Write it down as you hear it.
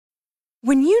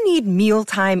When you need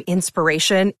mealtime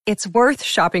inspiration, it's worth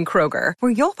shopping Kroger,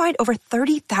 where you'll find over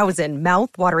 30,000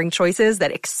 mouth-watering choices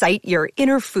that excite your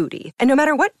inner foodie. And no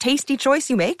matter what tasty choice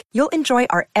you make, you'll enjoy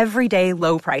our everyday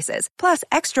low prices, plus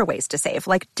extra ways to save,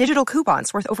 like digital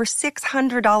coupons worth over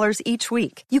 $600 each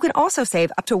week. You can also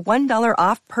save up to $1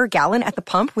 off per gallon at the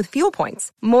pump with fuel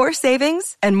points. More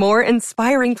savings and more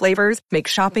inspiring flavors make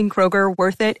shopping Kroger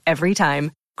worth it every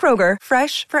time. Kroger,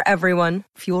 fresh for everyone.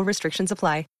 Fuel restrictions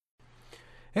apply.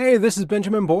 Hey, this is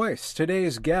Benjamin Boyce.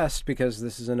 Today's guest, because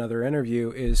this is another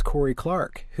interview, is Corey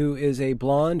Clark, who is a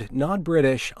blonde,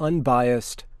 non-British,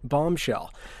 unbiased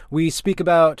bombshell. We speak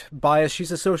about bias.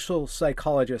 She's a social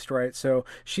psychologist, right? So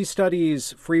she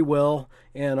studies free will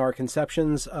and our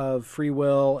conceptions of free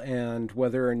will and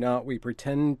whether or not we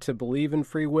pretend to believe in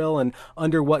free will and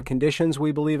under what conditions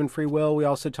we believe in free will. We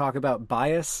also talk about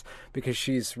bias because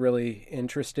she's really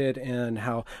interested in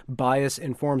how bias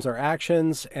informs our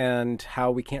actions and how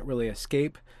we can't really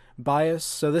escape bias.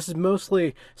 So this is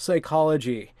mostly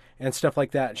psychology and stuff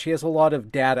like that. She has a lot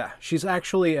of data. She's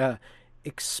actually a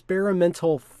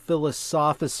experimental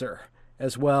philosopher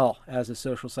as well as a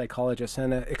social psychologist.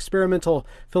 And an experimental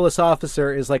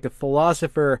philosopher is like a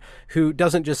philosopher who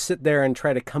doesn't just sit there and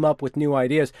try to come up with new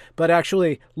ideas, but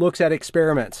actually looks at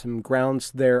experiments and grounds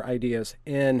their ideas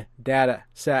in data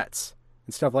sets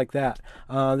and stuff like that.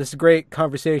 This is a great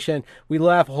conversation. We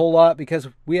laugh a whole lot because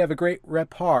we have a great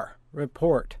rapport.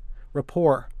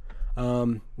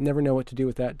 Never know what to do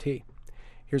with that T.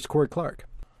 Here's Corey Clark.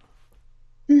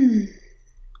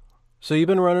 So you've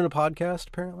been running a podcast,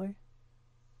 apparently?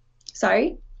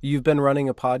 Sorry? You've been running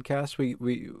a podcast?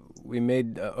 We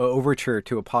made an overture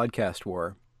to a podcast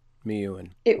war, me, you, and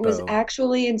It was Bo.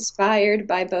 actually inspired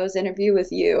by Bo's interview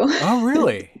with you. Oh,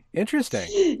 really? Interesting.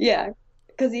 Yeah,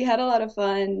 because he had a lot of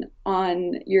fun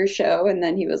on your show, and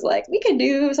then he was like, we could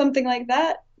do something like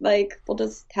that. Like, we'll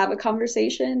just have a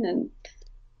conversation and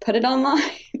put it online.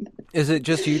 Is it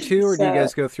just you two, or do you So-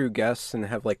 guys go through guests and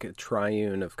have like a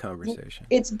triune of conversation?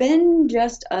 It's been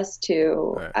just us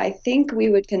two. Right. I think we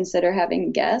would consider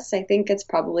having guests. I think it's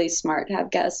probably smart to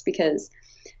have guests because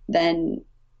then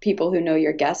people who know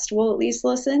your guest will at least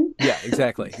listen. Yeah,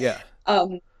 exactly. Yeah.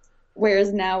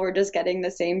 Whereas now we're just getting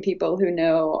the same people who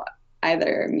know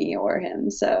either me or him.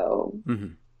 So Mm-hmm.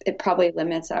 it probably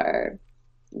limits our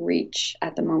reach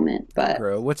at the moment. But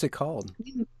Bro, what's it called?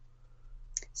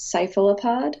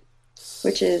 Cephalopod,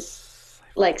 which is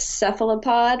like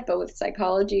cephalopod, but with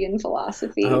psychology and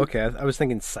philosophy. Oh, okay. I was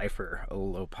thinking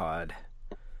Cypherolopod.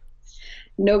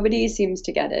 Nobody seems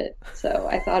to get it. So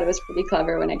I thought it was pretty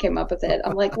clever when I came up with it.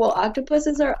 I'm like, well,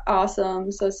 octopuses are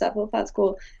awesome, so cephalopod's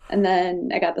cool. And then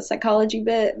I got the psychology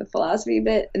bit, the philosophy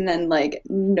bit, and then like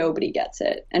nobody gets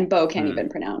it. And Bo can't even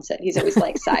pronounce it. He's always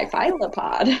like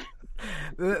sci-fi-lopod.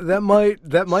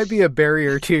 That might be a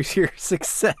barrier to your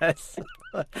success.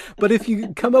 But if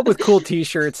you come up with cool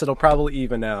T-shirts, it'll probably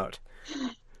even out.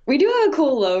 We do have a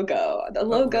cool logo. The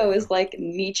logo is like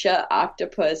Nietzsche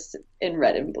octopus in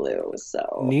red and blue.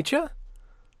 So Nietzsche?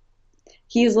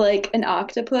 he's like an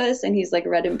octopus and he's like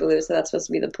red and blue, so that's supposed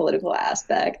to be the political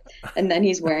aspect. And then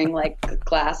he's wearing like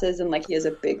glasses and like he has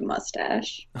a big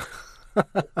mustache.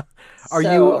 Are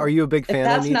So, you a big fan if of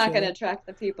that's Nietzsche? not going to attract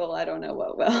the people, I don't know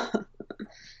what will.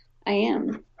 I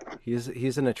am.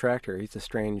 He's an attractor. He's a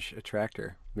strange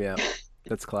attractor. Yeah,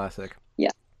 that's classic.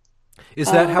 Yeah. Is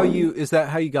that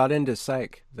how you got into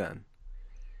psych then?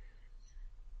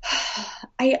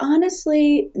 I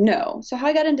honestly, no. So how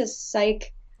I got into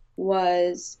psych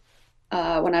was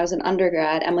when I was an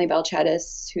undergrad. Emily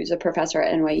Balchedis, who's a professor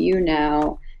at NYU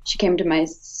now, she came to my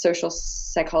social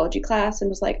psychology class and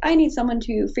was like, I need someone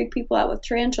to freak people out with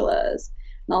tarantulas.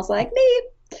 And I was like, me.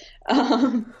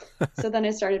 So then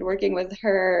I started working with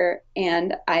her,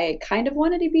 and I kind of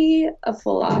wanted to be a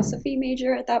philosophy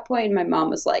major at that point. And my mom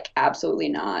was like, absolutely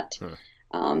not.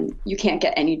 You can't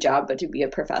get any job but to be a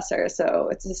professor, so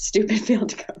it's a stupid field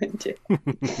to go into.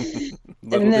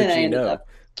 Little And then did I you ended know. up,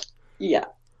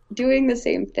 doing the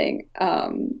same thing.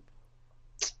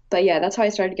 But yeah, that's how I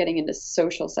started getting into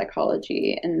social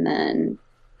psychology. And then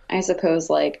I suppose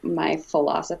like my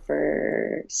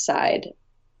philosopher side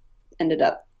ended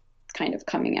up kind of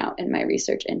coming out in my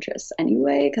research interests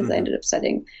anyway, because I ended up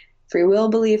studying free will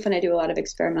belief and I do a lot of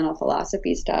experimental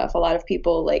philosophy stuff. A lot of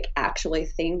people like actually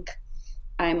think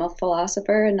I'm a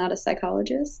philosopher and not a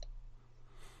psychologist,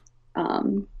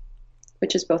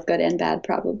 which is both good and bad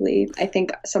probably. I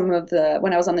think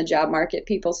when I was on the job market,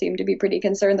 people seem to be pretty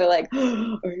concerned. They're like,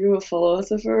 oh, are you a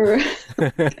philosopher?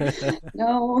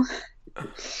 No,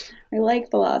 I like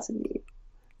philosophy.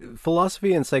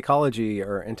 Philosophy and psychology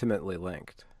are intimately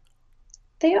linked.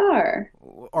 They are.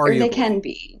 Or Arguably. they can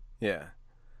be. Yeah.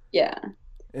 Yeah.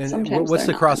 And Sometimes what's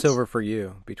they're the not. crossover for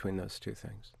you between those two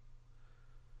things?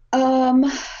 Um,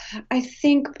 I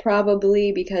think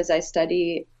probably because I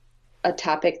study a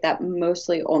topic that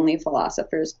mostly only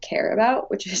philosophers care about,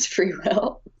 which is free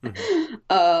will. Hmm.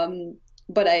 Um,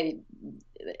 but I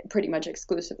pretty much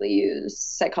exclusively use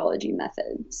psychology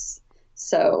methods.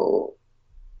 So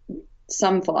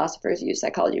some philosophers use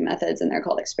psychology methods and they're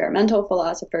called experimental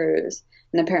philosophers.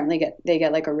 And apparently they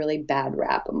get like a really bad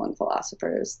rap among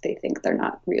philosophers. They think they're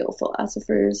not real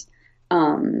philosophers.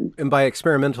 Um, And by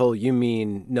experimental, you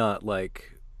mean not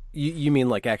like you mean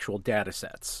like actual data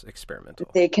sets experimental.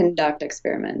 they conduct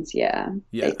experiments, yeah.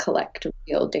 They Yeah. collect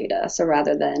real data. So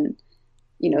rather than,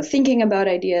 thinking about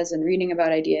ideas and reading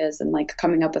about ideas and like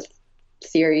coming up with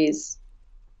theories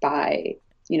by,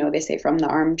 they say from the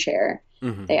armchair,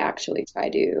 Hmm. they actually try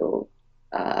to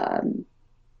um,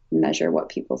 measure what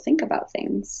people think about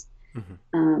things, Hmm.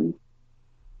 um,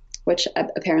 which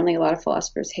apparently a lot of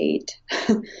philosophers hate.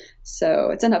 So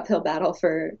it's an uphill battle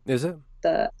for Is it?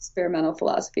 the experimental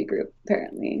philosophy group,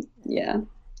 apparently. Yeah.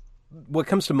 What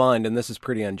comes to mind, and this is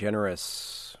pretty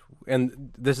ungenerous,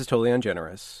 and this is totally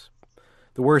ungenerous.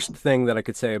 The worst thing that I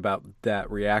could say about that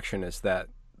reaction is that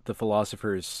the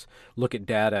philosophers look at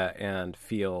data and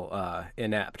feel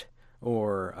inept,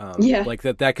 or Yeah. like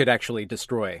that could actually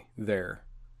destroy their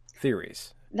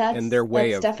theories and their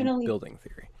way That's of definitely, building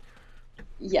theory.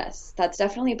 yes, that's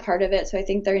definitely part of it. So I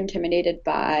think they're intimidated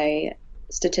by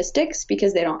statistics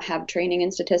because they don't have training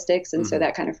in statistics, and so Hmm.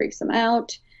 that kind of freaks them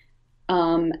out.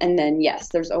 And then, yes,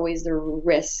 there's always the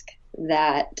risk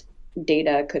that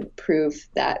data could prove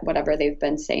that whatever they've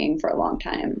been saying for a long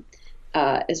time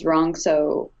is wrong.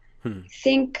 So Hmm. I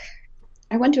think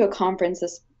I went to a conference,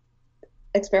 this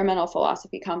experimental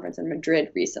philosophy conference in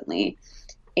Madrid recently,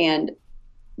 and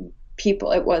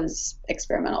it was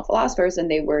experimental philosophers, and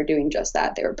they were doing just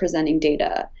that. They were presenting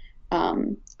data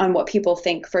on what people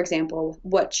think. For example,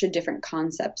 what should different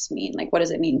concepts mean? Like, what does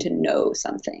it mean to know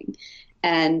something?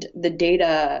 And the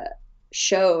data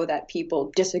show that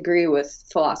people disagree with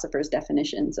philosophers'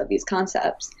 definitions of these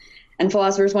concepts. And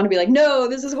philosophers want to be like, no,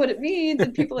 this is what it means,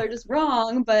 and people are just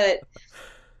wrong. But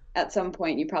at some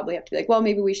point, you probably have to be like, well,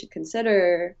 maybe we should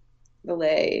consider the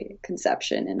lay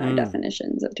conception in our Mm.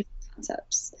 definitions of different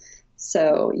concepts.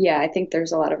 So, yeah, I think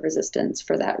there's a lot of resistance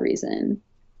for that reason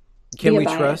via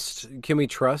bias. Can we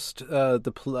trust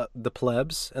the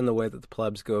plebs and the way that the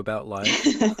plebs go about life?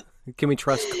 Can we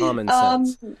trust common um,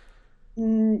 sense?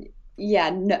 yeah,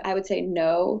 no, I would say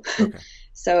no. Okay.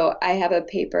 So I have a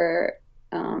paper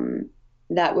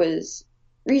that was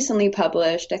recently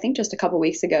published, I think just a couple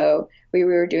weeks ago. We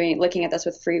were looking at this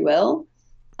with free will.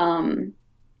 Um,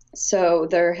 so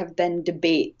there have been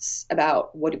debates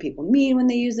about what do people mean when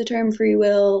they use the term free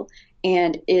will,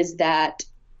 and is that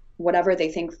whatever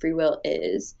they think free will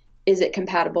is it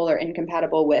compatible or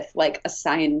incompatible with like a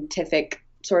scientific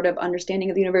sort of understanding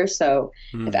of the universe? So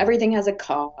if Hmm. everything has a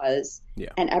cause Yeah.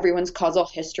 and everyone's causal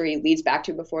history leads back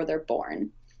to before they're born,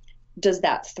 does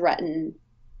that threaten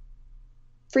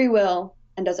free will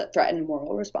and does it threaten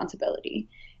moral responsibility?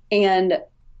 And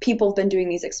people have been doing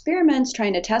these experiments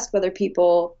trying to test whether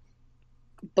people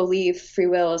believe free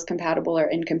will is compatible or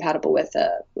incompatible with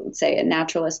let's say a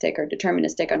naturalistic or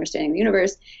deterministic understanding of the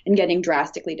universe, and getting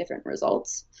drastically different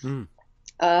results. Mm.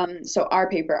 So our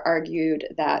paper argued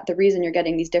that the reason you're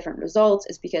getting these different results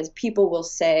is because people will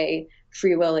say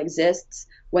free will exists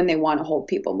when they want to hold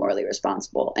people morally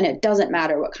responsible. And it doesn't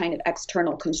matter what kind of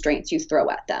external constraints you throw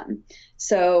at them.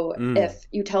 So Mm. if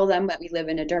you tell them that we live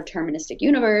in a deterministic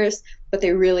universe, but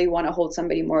they really want to hold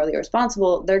somebody morally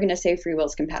responsible, they're going to say free will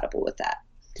is compatible with that.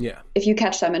 Yeah. If you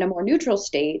catch them in a more neutral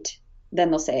state,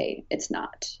 then they'll say it's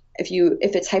not. If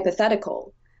it's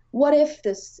hypothetical, what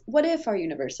if our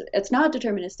universe, it's not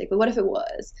deterministic, but what if it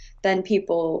was? Then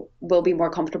people will be more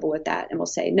comfortable with that and will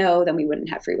say no, then we wouldn't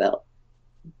have free will.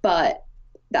 But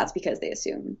that's because they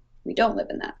assume we don't live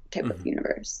in that type of Hmm.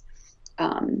 universe.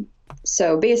 Um,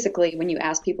 so basically, when you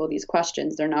ask people these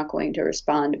questions, they're not going to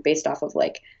respond based off of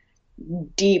like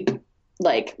deep,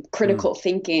 like Mm. critical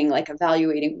thinking, like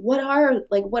evaluating what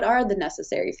are the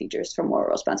necessary features for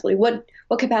moral responsibility.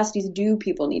 What capacities do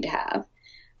people need to have?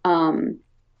 Um,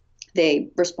 they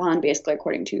respond basically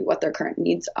according to what their current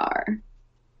needs are.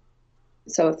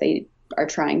 So if they are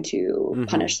trying to Hmm.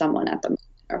 punish someone at the moment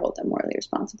or hold them morally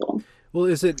responsible, Well,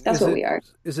 that's what we are.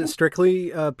 is it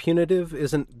strictly punitive?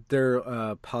 Isn't there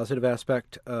a positive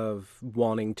aspect of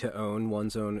wanting to own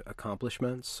one's own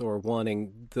accomplishments, or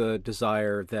wanting the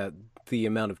desire that the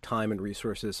amount of time and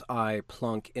resources I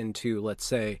plunk into, let's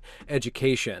say,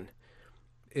 education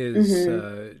is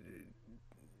Hmm.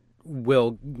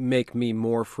 will make me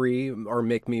more free or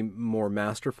make me more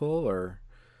masterful, or?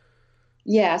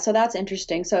 Yeah, so that's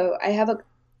interesting. So I have a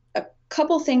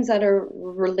couple things that are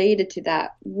related to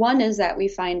that. One is that we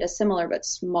find a similar but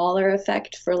smaller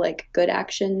effect for like good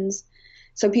actions.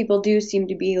 So people do seem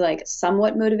to be like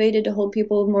somewhat motivated to hold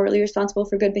people morally responsible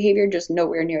for good behavior, just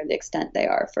nowhere near the extent they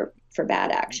are for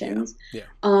bad Yeah. actions. Yeah.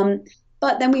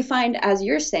 But then we find, as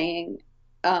you're saying,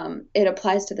 it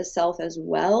applies to the self as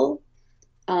well.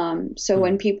 So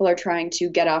when Hmm. people are trying to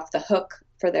get off the hook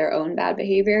for their own bad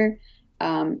behavior,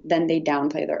 then they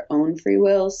downplay their own free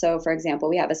will. So, for example,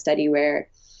 we have a study where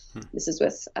Hmm. this is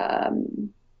with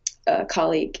a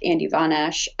colleague, Andy Von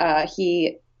Ash.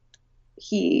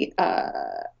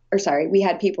 We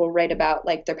had people write about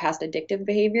like their past addictive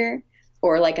behavior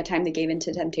or like a time they gave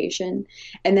into temptation.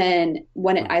 And then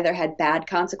when it Hmm. either had bad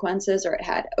consequences or it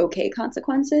had okay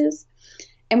consequences.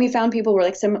 And we found people were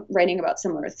like writing about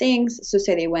similar things. So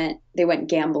say they went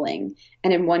gambling,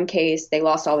 and in one case they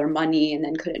lost all their money and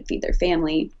then couldn't feed their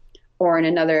family, or in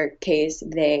another case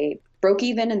they broke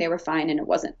even and they were fine and it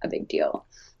wasn't a big deal.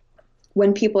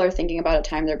 When people are thinking about a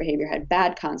time their behavior had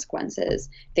bad consequences,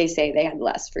 they say they had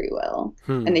less free will,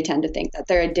 and Hmm. they tend to think that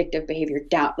their addictive behavior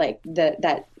down like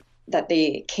that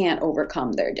they can't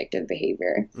overcome their addictive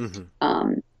behavior. Hmm.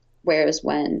 Um, Whereas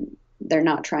when they're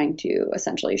not trying to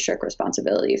essentially shirk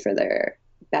responsibility for their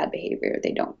bad behavior,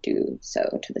 they don't do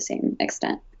so to the same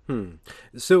extent. Hmm.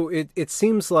 So it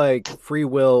seems like free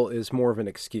will is more of an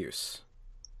excuse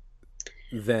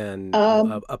than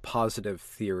Um, a positive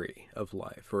theory of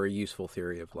life or a useful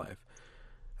theory of life.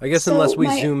 I guess unless so we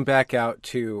my zoom back out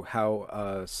to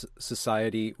how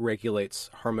society regulates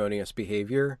harmonious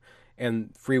behavior,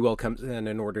 and free will comes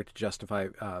in order to justify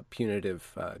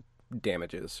punitive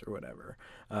damages or whatever,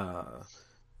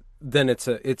 then it's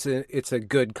a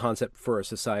good concept for a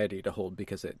society to hold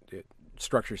because it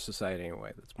structures society in a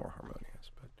way that's more harmonious.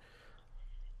 But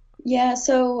Yeah,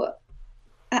 so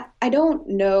I don't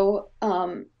know.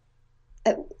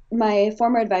 Uh, my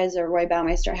former advisor, Roy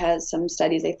Baumeister, has some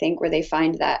studies, I think, where they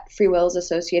find that free will is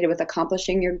associated with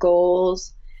accomplishing your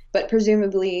goals, but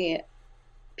presumably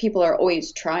people are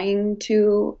always trying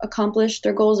to accomplish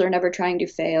their goals. They're never trying to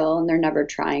fail, and they're never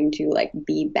trying to like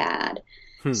be bad.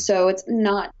 hmm, So it's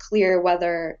not clear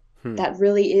whether hmm, that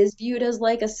really is viewed as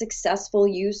like a successful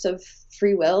use of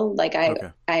free will. Like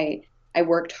okay, I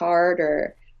worked hard,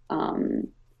 or um,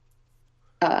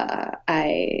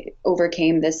 I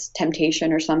overcame this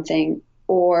temptation or something,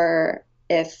 or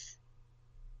if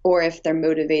or if they're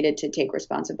motivated to take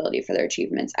responsibility for their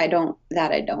achievements. I don't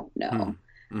hmm, know.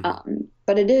 hmm,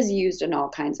 But it is used in all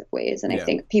kinds of ways, and I yeah,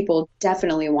 think people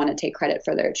definitely want to take credit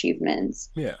for their achievements.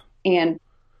 yeah, And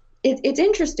it's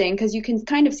interesting because you can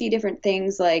kind of see different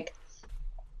things. Like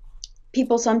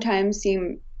people sometimes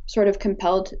seem sort of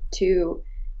compelled to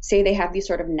say they have these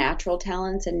sort of natural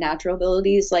talents and natural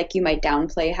abilities. Like you might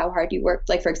downplay how hard you worked.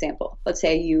 Like for example, let's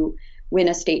say you win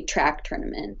a state track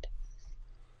tournament.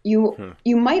 hmm,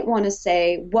 You might want to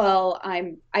say, well,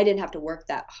 I didn't have to work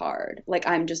that hard. Like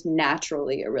I'm just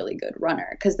naturally a really good runner.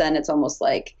 Because then it's almost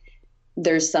like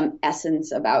there's some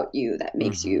essence about you that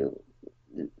makes hmm, you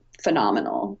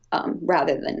phenomenal,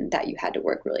 rather than that you had to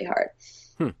work really hard.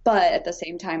 hmm, But at the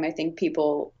same time, I think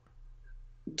people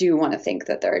do want to think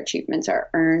that their achievements are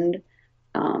earned.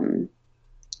 Um,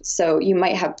 so you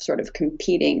might have sort of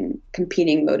competing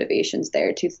motivations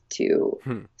there to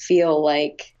hmm. feel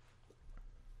like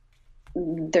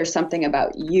there's something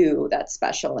about you that's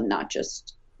special and not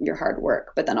just your hard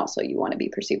work, but then also you want to be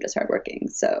perceived as hardworking.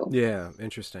 So Yeah,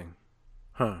 interesting.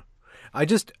 Huh.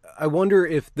 I wonder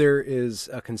if there is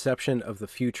a conception of the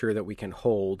future that we can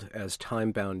hold as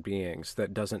time-bound beings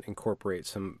that doesn't incorporate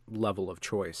some level of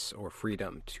choice or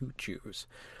freedom to choose.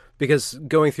 Because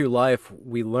going through life,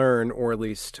 we learn, or at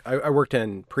least I worked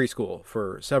in preschool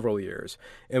for several years,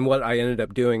 and what I ended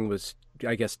up doing was,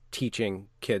 I guess, teaching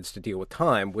kids to deal with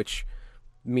time, which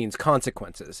means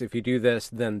consequences. If you do this,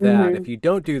 then that. If mhm, you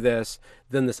don't do this,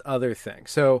 then this other thing.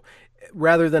 So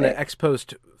rather than an right. ex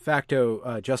post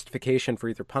facto justification for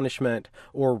either punishment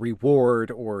or reward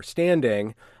or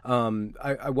standing,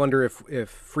 I wonder if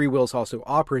free will is also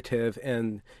operative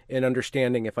in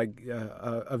understanding if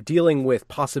of dealing with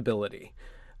possibility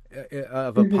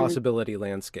of a Mhm, possibility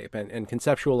landscape and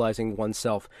conceptualizing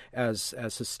oneself as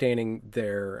sustaining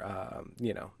their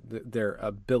their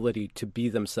ability to be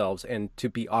themselves and to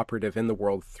be operative in the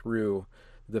world through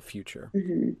the future.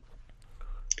 mhm.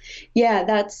 Yeah,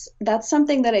 that's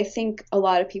something that I think a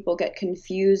lot of people get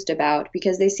confused about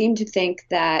because they seem to think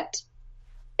that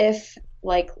if,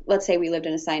 like, let's say we lived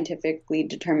in a scientifically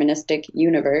deterministic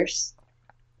universe,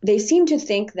 they seem to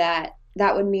think that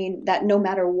that would mean that no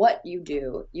matter what you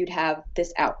do, you'd have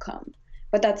this outcome.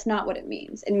 But that's not what it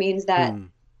means. It means that Hmm.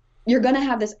 you're going to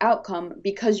have this outcome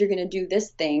because you're going to do this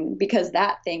thing, because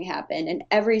that thing happened. And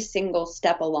every single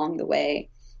step along the way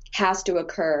has to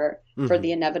occur for Hmm.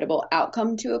 the inevitable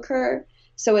outcome to occur.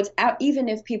 So it's out, even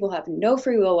if people have no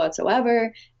free will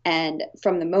whatsoever, and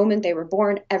from the moment they were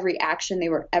born, every action they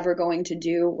were ever going to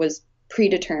do was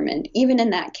predetermined. Even in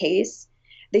that case,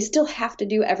 they still have to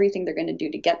do everything they're going to do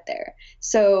to get there.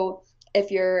 So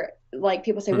if you're like,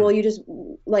 people say, Hmm. well, you just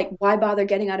like, why bother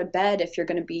getting out of bed if you're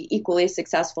going to be equally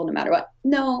successful no matter what?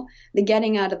 No, the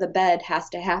getting out of the bed has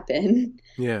to happen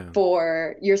Yeah.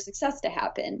 for your success to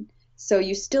happen. So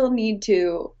you still need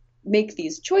to make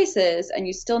these choices, and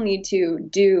you still need to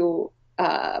do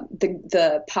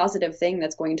the positive thing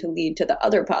that's going to lead to the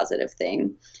other positive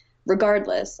thing,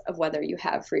 regardless of whether you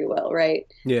have free will, right?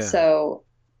 Yeah. So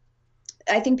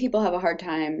I think people have a hard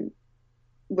time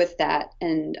with that,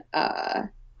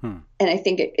 Hmm. and I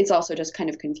think it's also just kind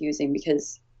of confusing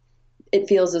because it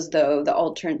feels as though the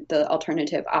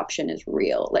alternative option is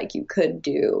real. Like you could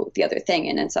do the other thing,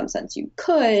 and in some sense you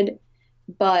could,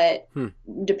 but Hmm.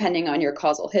 depending on your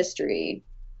causal history,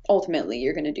 ultimately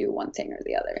you're going to do one thing or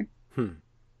the other. Hmm.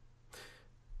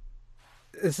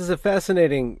 This is a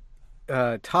fascinating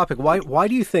topic. Why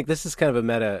do you think this is kind of a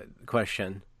meta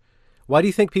question? Why do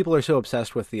you think people are so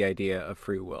obsessed with the idea of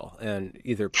free will and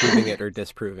either proving it or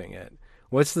disproving it?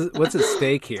 What's at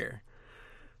stake here?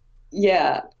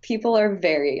 Yeah, people are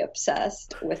very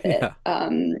obsessed with it, Yeah.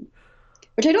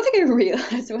 which I don't think I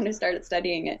realized when I started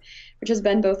studying it, which has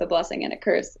been both a blessing and a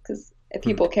curse because Hmm.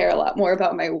 people care a lot more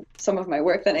about my some of my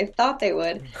work than I thought they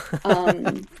would.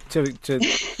 Um, to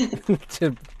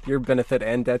to your benefit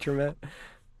and detriment?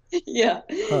 yeah,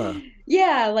 Huh.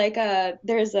 yeah, like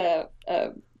there's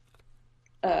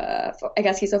I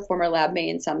guess he's a former lab mate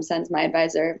in some sense. My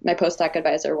advisor, my postdoc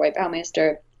advisor, Roy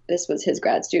Baumeister, this was his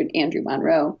grad student, Andrew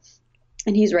Monroe.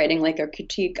 And he's writing like a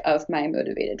critique of my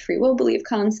motivated free will belief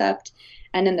concept.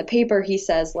 And in the paper, he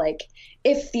says, like,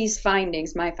 if these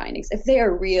findings, my findings, if they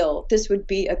are real, this would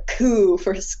be a coup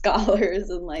for scholars,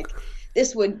 and like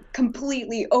this would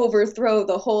completely overthrow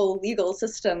the whole legal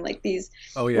system. Like these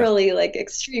Oh yeah. really like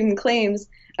extreme claims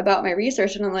about my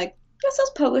research. And I'm like, this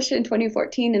was published in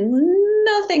 2014 and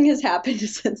nothing has happened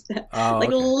since then. Oh Like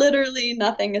okay. literally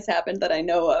nothing has happened that I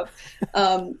know of.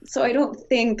 So I don't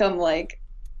think I'm like,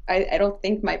 I don't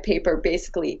think my paper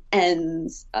basically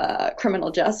ends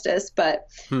criminal justice, but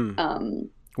Hmm. um,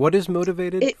 What is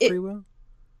motivated it, free it will?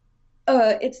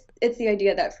 it's the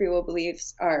idea that free will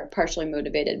beliefs are partially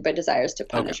motivated by desires to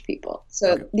Okay. punish people.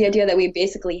 So Okay. the idea that we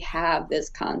basically have this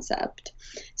concept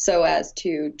so as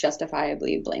to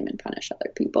justifiably blame and punish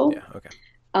other people. Yeah. Okay.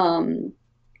 Um,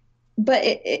 but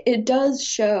it does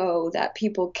show that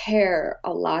people care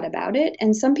a lot about it.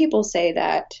 And some people say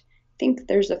that, I think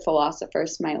there's a philosopher,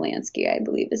 Smilansky, I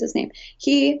believe is his name.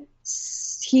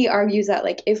 He argues that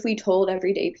like if we told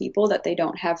everyday people that they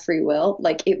don't have free will,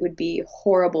 like it would be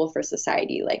horrible for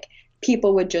society. Like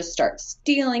people would just start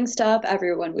stealing stuff.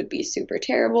 Everyone would be super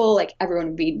terrible. Like everyone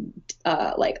would be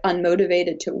like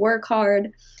unmotivated to work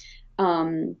hard.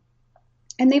 Um,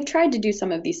 and they've tried to do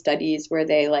some of these studies where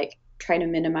they like try to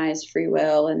minimize free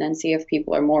will and then see if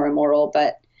people are more immoral.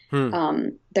 But Hmm.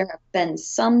 there have been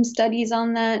some studies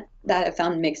on that have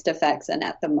found mixed effects. And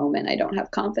at the moment, I don't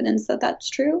have confidence that that's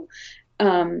true.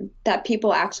 That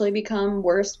people actually become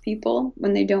worse people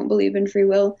when they don't believe in free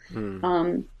will.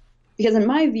 Hmm. Because in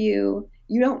my view,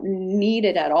 you don't need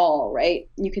it at all, right?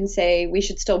 You can say we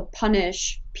should still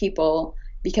punish people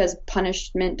because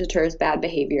punishment deters bad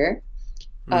behavior.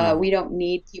 Hmm. We don't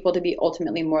need people to be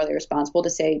ultimately morally responsible to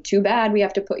say, too bad, we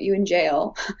have to put you in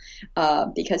jail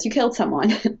because you killed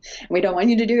someone. We don't want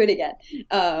you to do it again.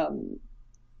 So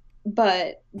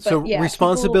But yeah, people,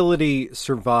 responsibility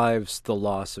survives the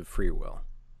loss of free will.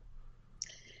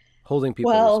 Holding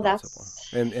people well, responsible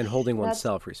and holding that's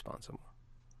oneself responsible.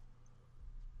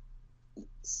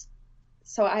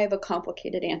 so I have a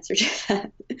complicated answer to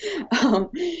that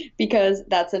because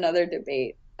that's another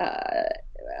debate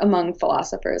among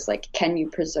philosophers. Like, can you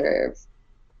preserve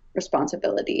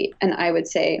responsibility? And I would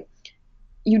say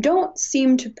you don't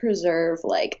seem to preserve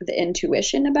like the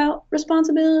intuition about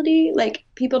responsibility. Like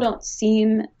people don't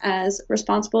seem as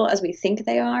responsible as we think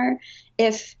they are.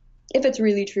 If if it's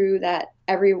really true that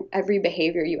every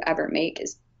behavior you ever make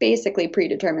is basically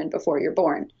predetermined before you're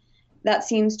born, that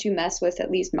seems to mess with at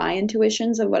least my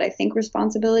intuitions of what I think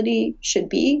responsibility should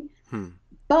be. Hmm.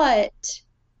 But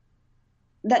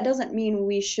that doesn't mean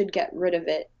we should get rid of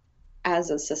it as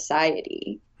a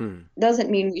society. Hmm.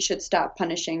 Doesn't mean we should stop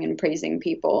punishing and praising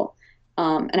people.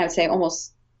 And I would say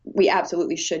almost we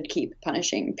absolutely should keep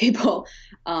punishing people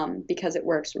because it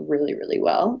works really, really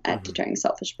well at Hmm. deterring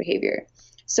selfish behavior.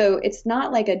 So it's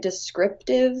not like a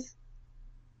descriptive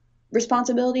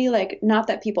responsibility, like not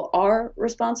that people are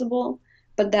responsible,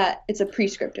 but that it's a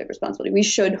prescriptive responsibility. We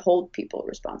should hold people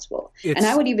responsible. And I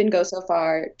It's would even go so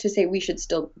far to say we should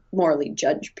still morally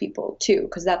judge people too,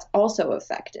 because that's also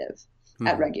effective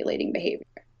at mhm. regulating behavior.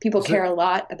 People So care a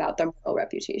lot about their moral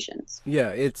reputations. yeah,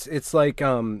 it's like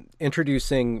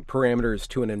introducing parameters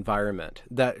to an environment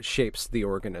that shapes the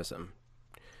organism.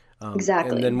 And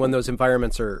Exactly. then when those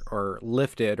environments are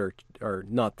lifted or are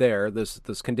not there, those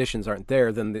conditions aren't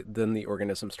there, then the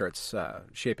organism starts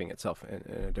shaping itself in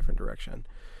a different direction.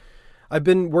 I've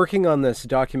been working on this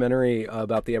documentary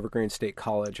about the Evergreen State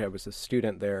College. I was a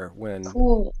student there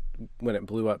Cool. when it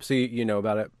blew up. So you know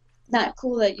about it. Not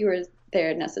cool that you were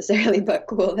there necessarily, but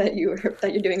cool that you're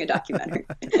doing a documentary.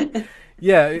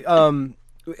 Yeah,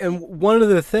 and one of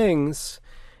the things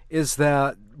is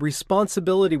that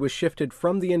responsibility was shifted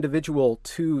from the individual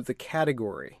to the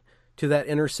category, to that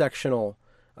intersectional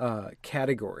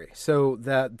category, so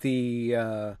that the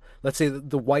let's say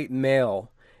the white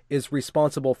male is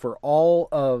responsible for all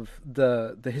of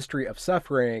the history of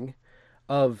suffering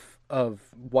of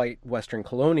white Western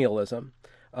colonialism.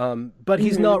 But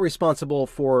he's Hmm. not responsible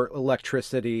for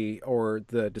electricity or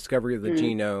the discovery of the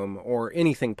Mm. genome or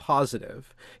anything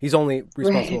positive. He's only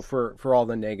responsible Right. for all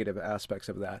the negative aspects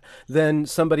of that. Then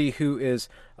somebody who is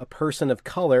a person of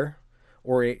color,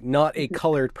 or not a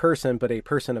colored person, but a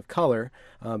person of color,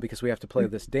 because we have to play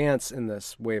this dance in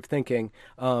this way of thinking,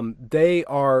 they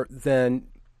are then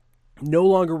no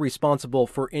longer responsible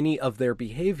for any of their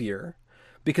behavior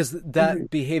because Hmm. that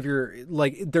behavior,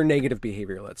 like their negative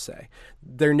behavior, let's say,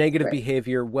 their negative Right.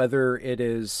 behavior, whether it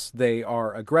is they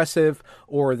are aggressive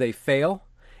or they fail,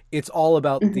 it's all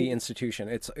about the Hmm. institution.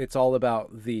 It's all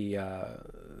about the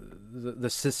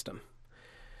system.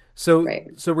 So Right.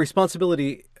 so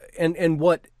responsibility and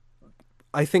what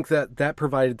I think that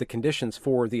provided the conditions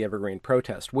for the Evergreen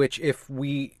protest, which if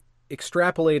we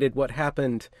extrapolated what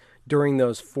happened during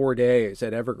those 4 days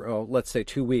at let's say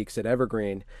 2 weeks at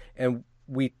Evergreen, and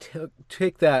we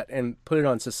take that and put it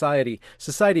on society,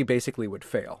 society basically would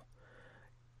fail.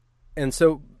 And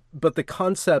so, but the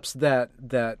concepts that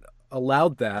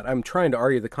allowed that, I'm trying to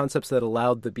argue the concepts that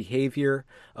allowed the behavior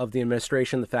of the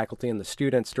administration, the faculty, and the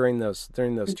students during those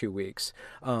 2 weeks,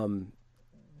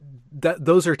 that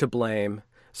those are to blame.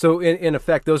 So in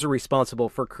effect, those are responsible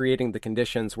for creating the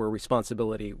conditions where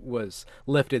responsibility was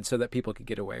lifted so that people could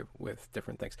get away with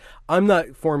different things. I'm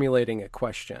not formulating a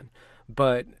question,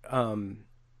 but I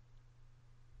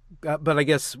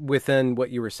guess within what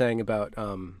you were saying about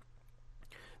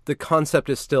the concept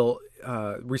is still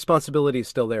responsibility is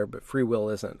still there, but free will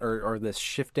isn't, or this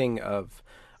shifting of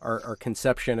our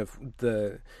conception of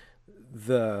the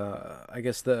I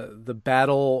guess the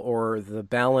battle or the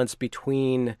balance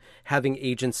between having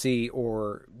agency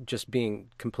or just being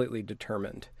completely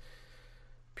determined,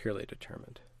 purely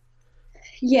determined.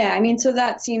 Yeah, I mean, so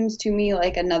that seems to me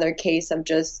like another case of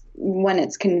just when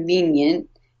it's convenient,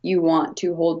 you want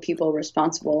to hold people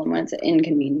responsible, and when it's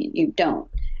inconvenient, you don't.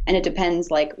 And it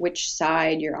depends like which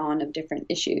side you're on of different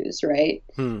issues, right?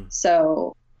 Hmm.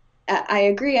 So I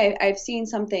agree. I've seen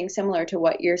something similar to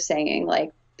what you're saying.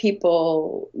 Like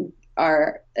people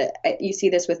are, you see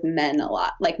this with men a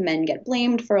lot. Like men get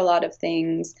blamed for a lot of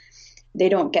things. They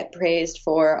don't get praised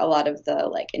for a lot of the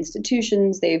like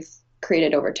institutions they've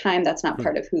created over time. That's not Hmm.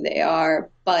 part of who they are.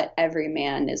 But every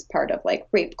man is part of like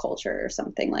rape culture or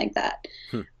something like that.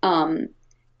 Hmm. Um,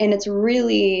 and it's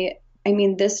really, I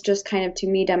mean, this just kind of to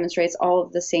me demonstrates all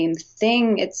of the same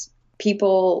thing. It's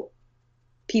people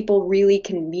really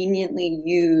conveniently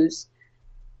use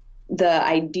the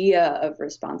idea of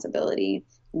responsibility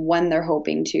when they're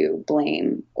hoping to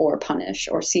blame or punish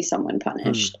or see someone Hmm.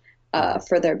 punished Hmm.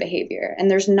 for their behavior. And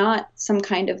there's not some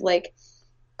kind of like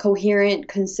coherent,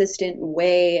 consistent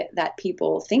way that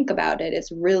people think about it.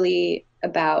 It's really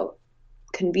about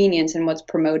convenience and what's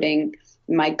promoting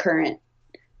my current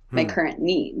my Hmm. current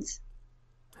needs.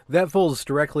 That falls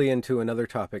directly into another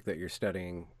topic that you're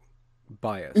studying,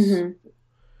 bias. Hmm.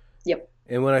 Yep.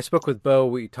 And when I spoke with Bo,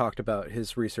 we talked about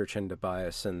his research into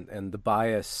bias and the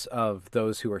bias of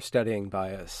those who are studying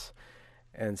bias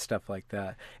and stuff like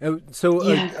that. And so,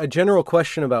 Yeah. a general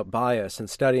question about bias and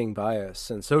studying bias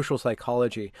and social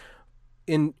psychology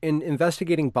in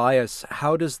investigating bias,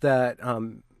 how does that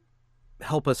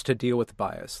help us to deal with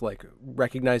bias? Like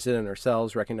recognize it in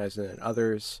ourselves, recognize it in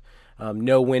others,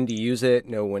 know when to use it,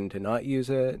 know when to not use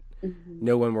it, Hmm.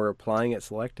 know when we're applying it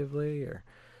selectively, or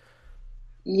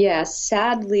Yeah,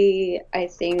 sadly, I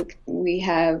think we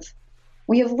have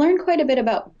we have learned quite a bit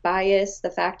about bias,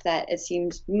 the fact that it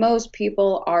seems most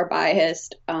people are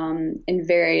biased in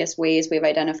various ways. We've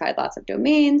identified lots of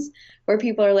domains where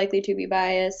people are likely to be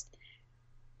biased.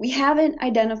 We haven't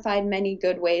identified many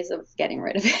good ways of getting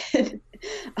rid of it.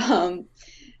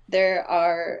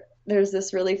 There's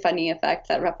this really funny effect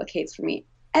that replicates for me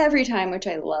every time, which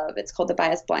I love. It's called the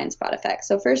bias blind spot effect.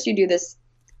 So first you do this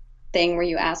thing where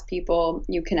you ask people,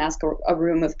 you can ask a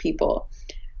room of people,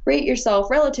 rate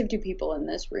yourself relative to people in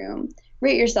this room.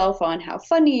 Rate yourself on how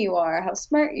funny you are, how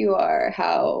smart you are,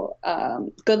 how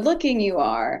good looking you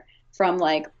are, from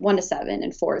like 1 to 7,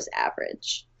 and 4 is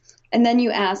average. And then you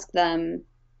ask them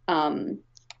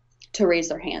to raise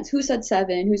their hands. Who said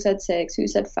 7? Who said 6? Who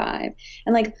said 5?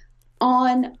 And like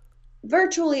on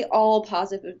virtually all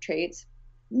positive traits,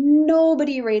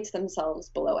 nobody rates themselves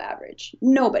below average.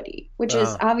 Nobody, which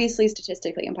is obviously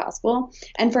statistically impossible.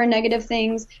 And for negative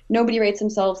things, nobody rates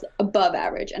themselves above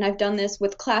average. And I've done this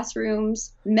with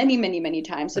classrooms many, many, many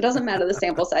times. So it doesn't matter the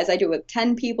sample size. I do it with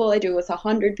 10 people. I do it with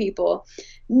 100 people.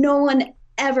 No one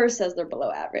ever says they're below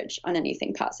average on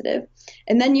anything positive.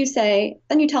 And then you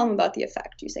tell them about the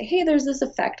effect. You say, hey, there's this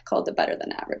effect called the better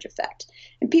than average effect.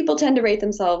 And people tend to rate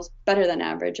themselves better than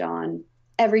average on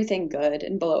everything good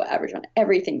and below average on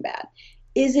everything bad.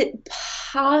 Is it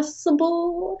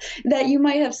possible that you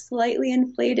might have slightly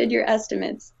inflated your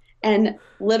estimates? And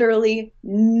literally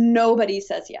nobody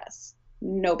says yes.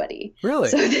 Nobody. Really?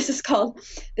 So this is called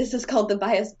the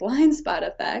bias blind spot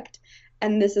effect.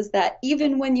 And this is that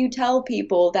even when you tell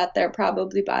people that they're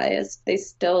probably biased, they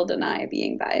still deny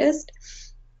being biased.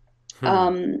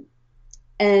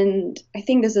 And I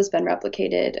think this has been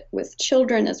replicated with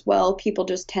children as well. People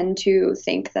just tend to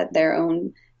think that their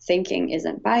own thinking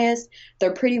isn't biased.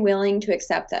 They're pretty willing to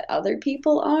accept that other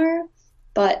people are,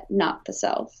 but not the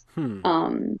self.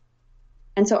 And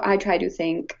so I try to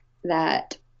think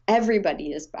that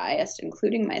everybody is biased,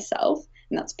 including myself,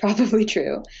 and that's probably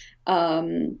true.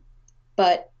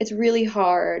 But it's really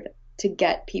hard to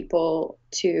get people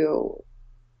to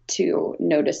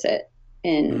notice it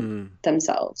in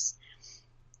themselves.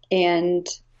 And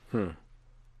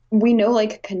we know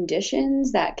like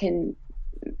conditions that can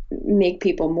make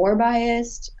people more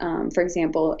biased. For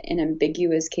example, in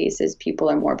ambiguous cases, people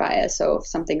are more biased. So if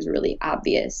something's really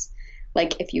obvious,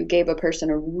 like if you gave a person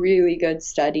a really good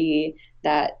study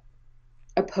that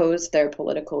opposed their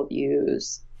political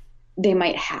views, they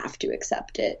might have to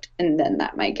accept it, and then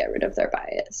that might get rid of their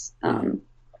bias.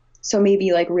 So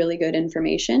maybe like really good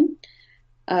information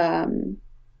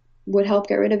would help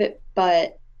get rid of it,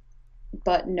 but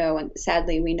no, and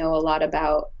sadly we know a lot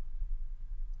about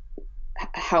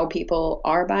how people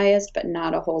are biased, but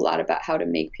not a whole lot about how to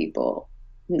make people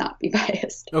not be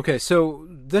biased. Okay, so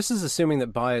this is assuming that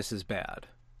bias is bad.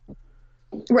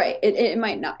 Right. It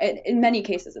might not. In many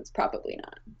cases, it's probably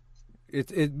not.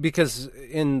 Because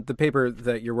in the paper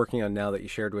that you're working on now that you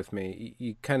shared with me,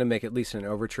 you kind of make at least an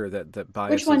overture that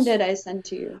bias. Which one did I send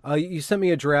to you? You sent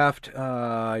me a draft.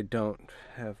 I don't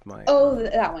have my. Oh,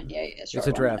 that one. Yeah, sure. It's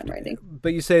a draft.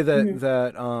 But you say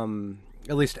that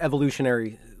at least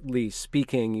evolutionarily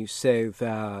speaking, you say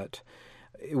that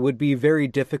it would be very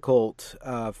difficult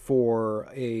for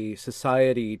a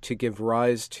society to give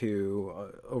rise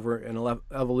to, over an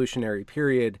evolutionary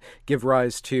period, give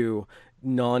rise to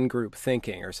non-group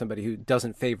thinking, or somebody who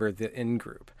doesn't favor the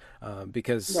in-group,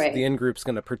 because the in-group's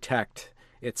going to protect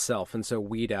itself and so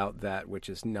weed out that which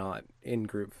is not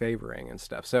in-group favoring and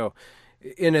stuff. So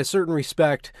in a certain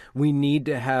respect, we need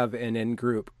to have an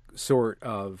in-group sort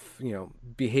of,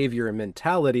 behavior and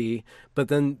mentality, but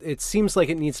then it seems like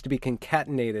it needs to be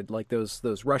concatenated like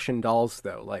those Russian dolls,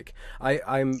 though. Like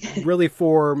I'm really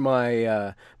for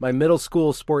my my middle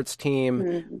school sports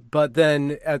team, but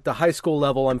then at the high school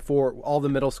level, I'm for all the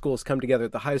middle schools come together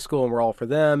at the high school and we're all for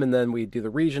them, and then we do the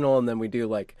regional, and then we do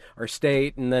like our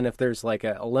state, and then if there's like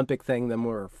an Olympic thing, then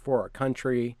we're for our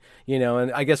country,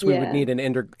 and I guess we would need an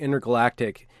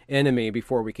intergalactic enemy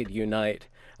before we could unite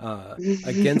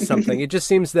against something. It just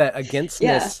seems that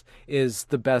againstness is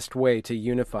the best way to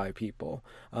unify people.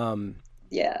 Common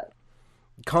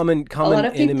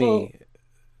enemy.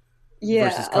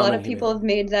 A lot of people have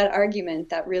made that argument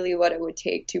that really what it would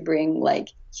take to bring like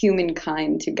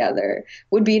humankind together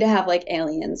would be to have like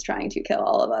aliens trying to kill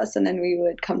all of us, and then we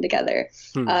would come together.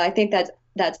 I think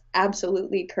that's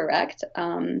absolutely correct.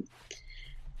 But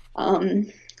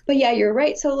yeah, you're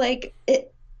right. So like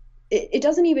it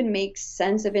doesn't even make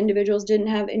sense if individuals didn't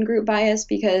have in-group bias,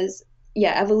 because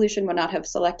evolution would not have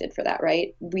selected for that,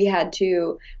 right? We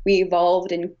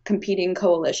evolved in competing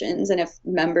coalitions, and if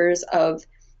members of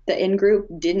the in-group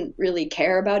didn't really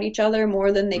care about each other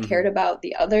more than they cared about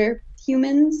the other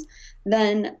humans,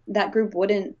 then that group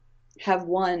wouldn't have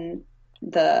won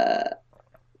the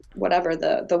whatever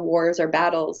the wars or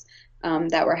battles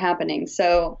that were happening.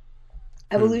 So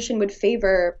evolution would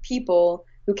favor people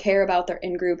who care about their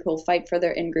in-group, who'll fight for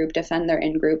their in-group, defend their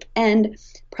in-group, and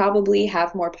probably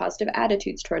have more positive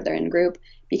attitudes toward their in-group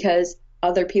because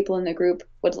other people in the group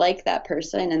would like that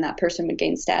person and that person would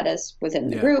gain status within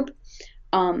the group.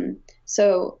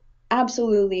 So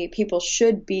absolutely, people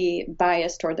should be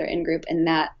biased toward their in-group in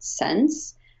that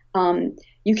sense.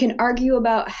 You can argue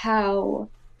about how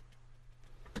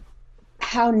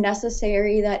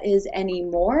necessary that is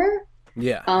anymore.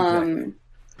 Yeah. Exactly.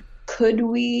 Could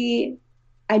we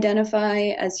identify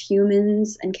as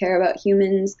humans and care about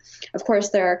humans? Of course,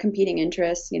 there are competing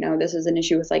interests. This is an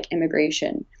issue with like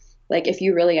immigration. Like if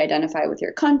you really identify with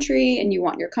your country and you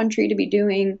want your country to be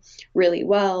doing really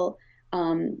well,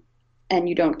 and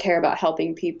you don't care about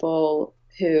helping people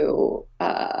who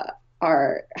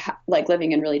are like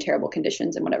living in really terrible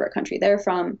conditions in whatever country they're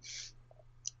from,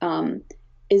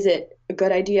 is it a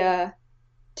good idea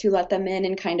to let them in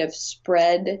and kind of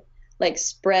spread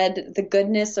the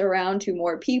goodness around to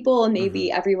more people, and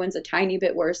maybe everyone's a tiny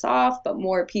bit worse off, but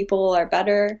more people are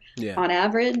better on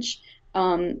average?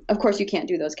 Of course, you can't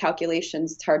do those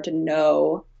calculations. It's hard to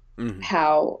know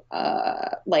how,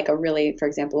 for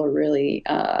example, a really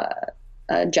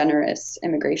generous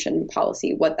immigration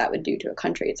policy, what that would do to a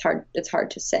country. It's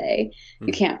hard to say.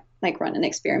 You can't like run an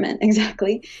experiment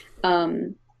exactly.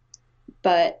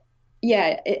 But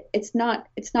yeah, it's not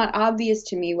obvious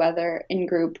to me whether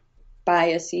in-group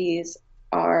biases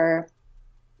are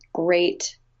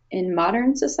great in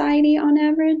modern society on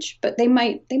average, but they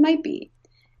might be.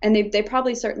 And they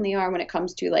probably certainly are when it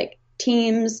comes to like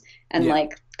teams and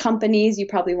like companies. You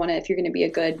probably want to, if you're going to be a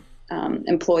good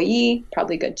employee,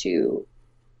 probably good to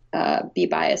be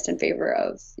biased in favor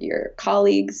of your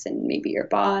colleagues and maybe your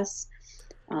boss.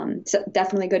 So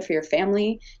definitely good for your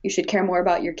family. You should care more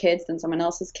about your kids than someone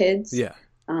else's kids. Yeah.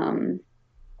 And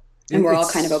we're all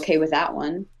kind of okay with that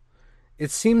one.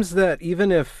 It seems that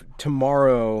even if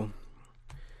tomorrow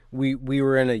we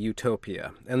were in a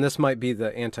utopia, and this might be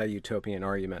the anti-utopian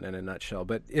argument in a nutshell,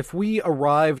 but if we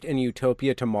arrived in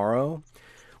utopia tomorrow,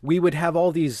 we would have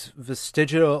all these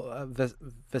vestigial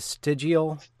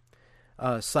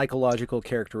psychological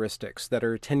characteristics that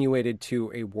are attenuated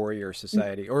to a warrior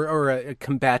society or a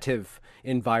combative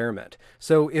environment.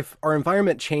 So if our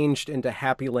environment changed into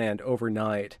Happy Land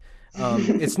overnight,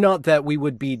 it's not that we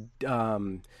would be,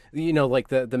 like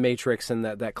the Matrix and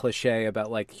that cliche about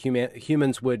like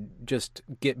humans would just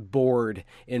get bored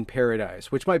in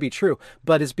paradise, which might be true,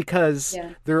 but it's because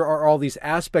there are all these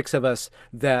aspects of us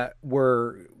that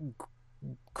were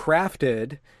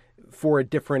crafted for a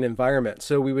different environment.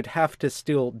 So we would have to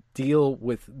still deal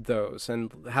with those.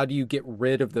 And how do you get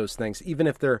rid of those things? Even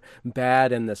if they're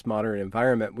bad in this modern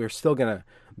environment, we're still going to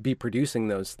be producing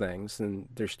those things, and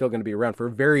they're still going to be around for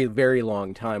a very, very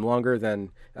long time, longer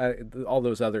than all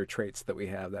those other traits that we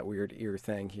have, that weird ear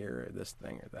thing here, or this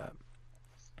thing or that.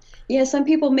 Yeah, some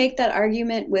people make that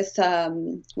argument with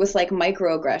like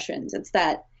microaggressions. It's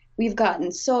that we've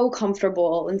gotten so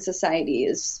comfortable and society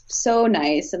is so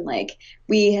nice, and like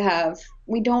we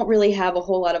don't really have a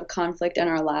whole lot of conflict in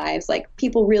our lives. Like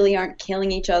people really aren't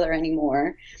killing each other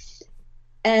anymore.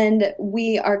 And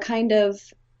we are kind of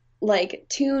like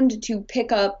tuned to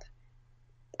pick up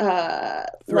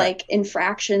like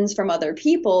infractions from other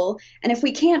people. And if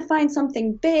we can't find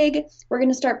something big, we're going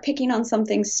to start picking on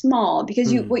something small,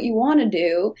 because what you want to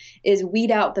do is weed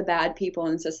out the bad people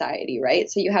in society, right?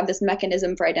 So you have this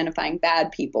mechanism for identifying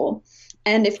bad people.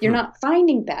 And if you're not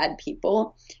finding bad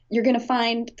people, you're going to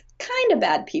find kind of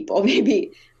bad people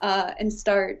maybe, and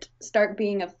start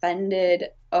being offended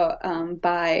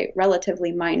by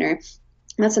relatively minor.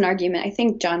 That's an argument. I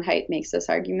think John Haidt makes this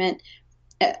argument,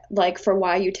 like for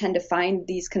why you tend to find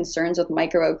these concerns with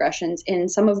microaggressions in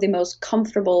some of the most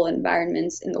comfortable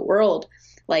environments in the world,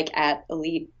 like at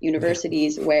elite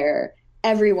universities where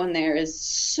everyone there is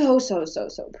so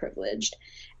privileged,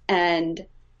 and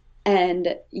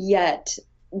yet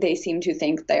they seem to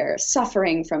think they're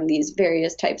suffering from these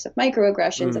various types of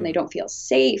microaggressions, and they don't feel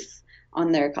safe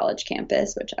on their college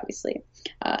campus, which obviously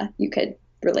you could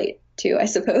relate to, I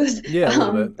suppose.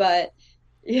 Yeah, but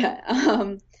yeah.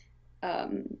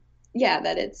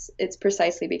 That it's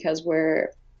precisely because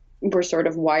we're sort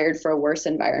of wired for a worse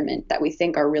environment that we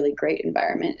think our really great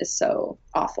environment is so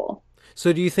awful.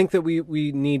 So do you think that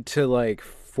we need to like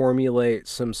formulate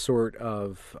some sort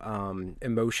of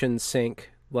emotion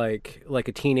sync, like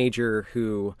a teenager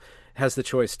who has the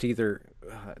choice to either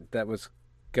that was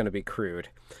going to be crude.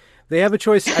 They have a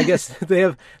choice. I guess they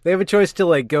have a choice to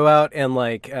like go out and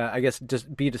like I guess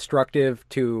just be destructive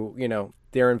to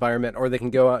their environment, or they can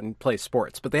go out and play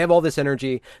sports. But they have all this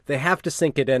energy. They have to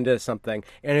sink it into something,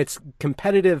 and it's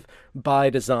competitive by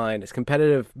design. It's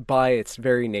competitive by its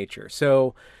very nature.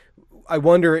 So I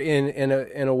wonder,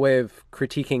 in a way of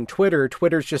critiquing Twitter,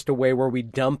 Twitter's just a way where we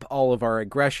dump all of our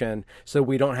aggression so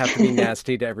we don't have to be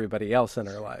nasty to everybody else in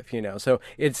our life, So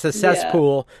it's a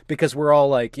cesspool because we're all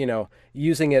like,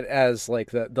 using it as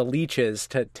like the leeches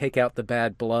to take out the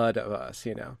bad blood of us,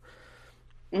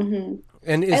 Mm-hmm.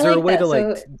 And is there a way to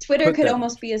like so Twitter could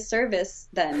almost be a service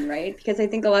then, right? Because I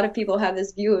think a lot of people have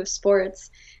this view of sports.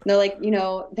 And they're like,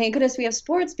 thank goodness we have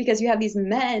sports because you have these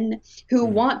men who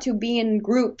want to be in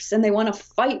groups and they want to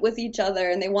fight with each other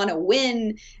and they want to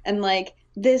win. And like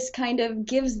this kind of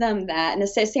gives them that. And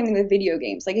it's the same thing with video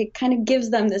games. Like it kind of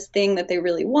gives them this thing that they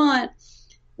really want.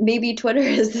 Maybe Twitter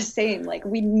is the same. Like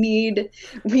we need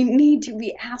to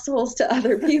be assholes to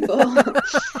other people.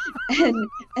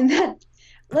 and that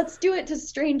let's do it to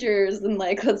strangers and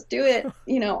like let's do it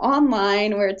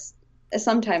online, where it's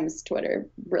sometimes Twitter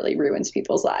really ruins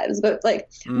people's lives, but like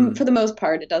for the most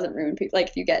part it doesn't ruin people. Like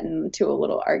if you get into a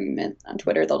little argument on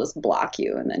Twitter, they'll just block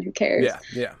you and then who cares.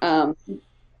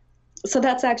 So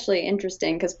that's actually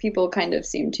interesting because people kind of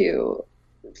seem to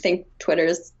think Twitter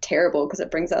is terrible because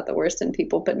it brings out the worst in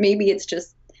people, but maybe it's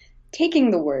just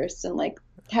taking the worst and like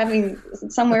having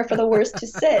somewhere for the worst to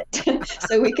sit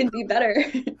so we can be better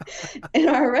in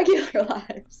our regular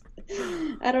lives.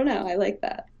 I don't know. I like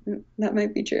that. That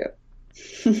might be true.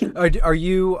 Are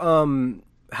you,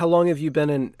 how long have you been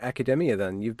in academia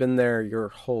then? You've been there your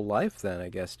whole life then, I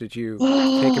guess. Did you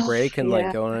take a break and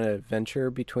like go on an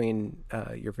adventure between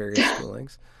your various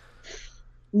schoolings?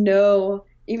 No,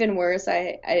 even worse.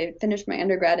 I finished my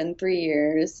undergrad in 3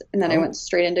 years and then I went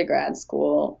straight into grad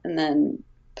school and then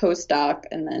postdoc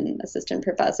and then assistant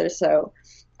professor. So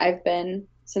I've been,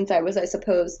 since I was, I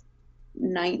suppose,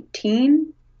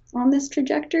 19 on this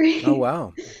trajectory. Oh,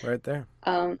 wow. Right there.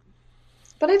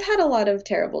 But I've had a lot of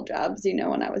terrible jobs,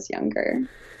 when I was younger.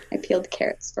 I peeled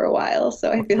carrots for a while,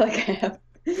 so I feel like I have.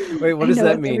 Wait, what does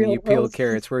that mean? You peeled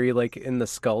carrots? Were you like in the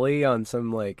Scully on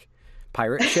some like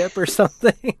pirate ship or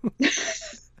something?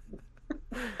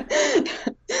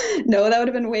 No, that would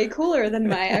have been way cooler than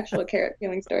my actual carrot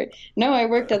peeling story. No, I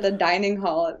worked at the dining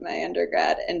hall at my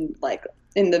undergrad and like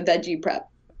in the veggie prep.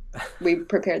 We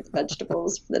prepared the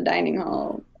vegetables for the dining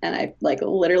hall and I like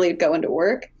literally go into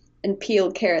work and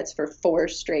peeled carrots for 4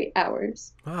 straight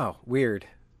hours. Wow, weird.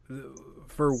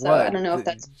 For so what? I don't know if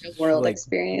that's a real world like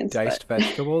experience. Diced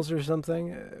vegetables or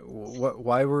something?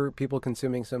 Why were people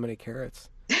consuming so many carrots?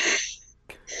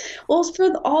 Well, it's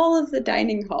for all of the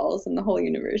dining halls in the whole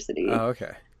university. Oh,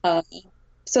 okay.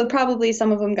 So probably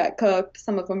some of them got cooked.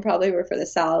 Some of them probably were for the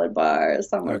salad bar.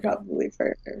 Some were probably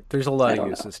for... There's a lot of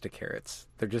uses to carrots.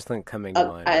 They're just not coming to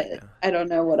mind right now. I don't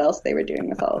know what else they were doing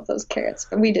with all of those carrots,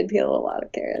 but we did peel a lot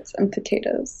of carrots and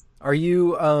potatoes. Are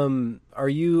you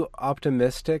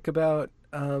optimistic about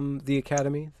the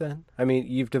academy then? I mean,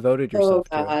 you've devoted yourself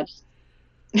to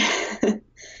it.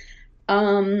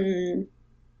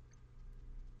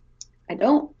 I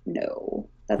don't know.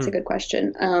 That's a good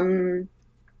question.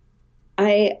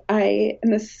 I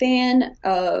am a fan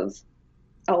of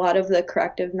a lot of the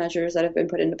corrective measures that have been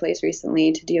put into place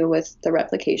recently to deal with the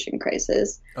replication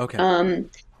crisis. Okay.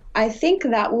 I think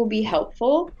that will be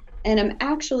helpful, and I'm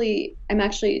actually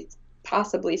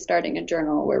possibly starting a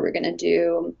journal where we're going to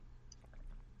do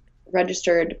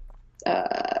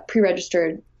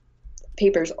pre-registered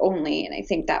papers only, and I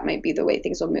think that might be the way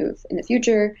things will move in the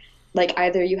future. Like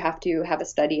either you have to have a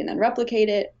study and then replicate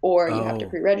it, or you have to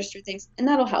pre-register things, and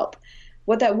that'll help.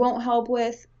 What that won't help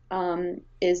with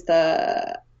is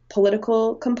the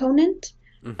political component,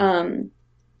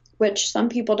 which some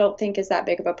people don't think is that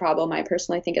big of a problem. I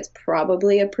personally think it's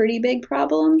probably a pretty big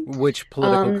problem. Which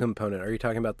political component? Are you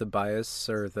talking about the bias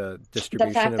or the distribution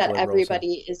of liberals? The fact that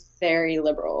everybody is very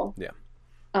liberal. Yeah.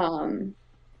 And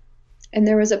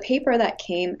there was a paper that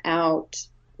came out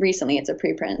recently, it's a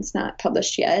preprint, it's not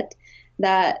published yet,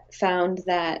 that found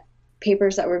that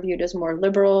papers that were viewed as more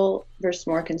liberal versus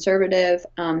more conservative,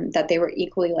 that they were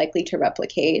equally likely to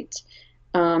replicate.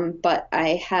 But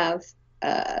I have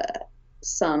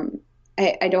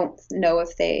I don't know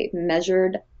if they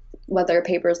measured whether a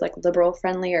paper is like liberal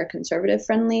friendly or conservative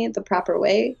friendly the proper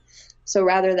way. So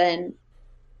rather than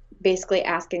basically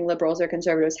asking liberals or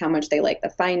conservatives how much they like the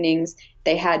findings,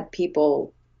 they had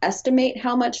people estimate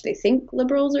how much they think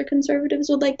liberals or conservatives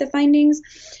would like the findings.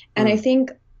 And I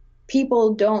think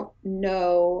people don't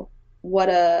know what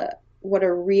a what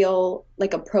a real,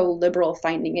 like a pro-liberal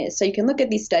finding is. So you can look at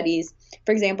these studies,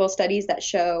 for example, studies that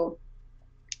show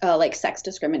like sex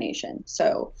discrimination.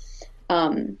 So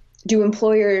do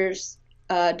employers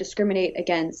discriminate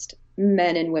against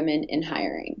men and women in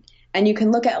hiring? And you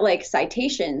can look at like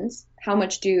citations. How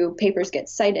much do papers get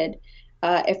cited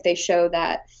if they show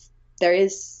that there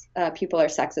is people are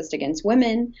sexist against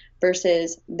women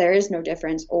versus there is no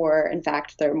difference, or in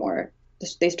fact they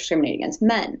discriminate against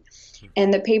men.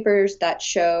 And the papers that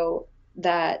show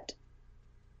that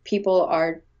people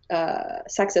are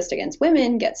sexist against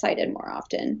women get cited more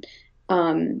often,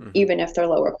 even if they're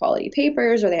lower quality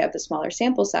papers or they have the smaller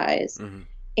sample size.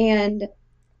 And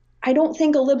I don't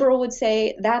think a liberal would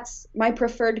say that's my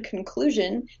preferred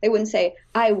conclusion. They wouldn't say,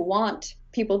 I want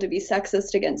people to be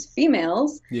sexist against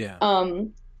females. Yeah.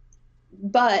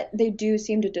 But they do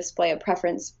seem to display a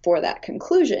preference for that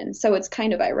conclusion. So it's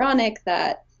kind of ironic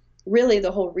that really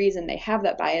the whole reason they have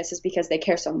that bias is because they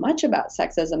care so much about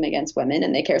sexism against women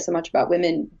and they care so much about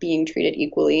women being treated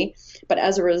equally. But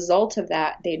as a result of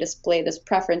that, they display this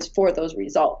preference for those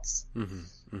results.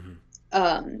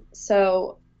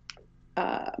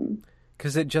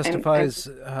 Because it justifies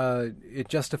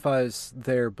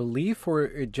their belief, or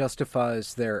it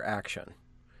justifies their action,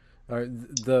 or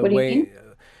the What do you way. mean?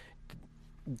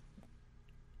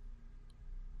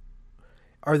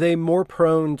 Are they more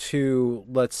prone to,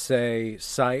 let's say,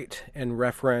 cite and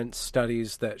reference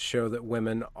studies that show that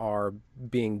women are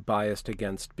being biased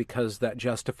against because that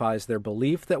justifies their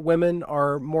belief that women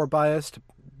are more biased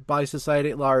by society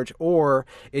at large, or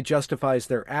it justifies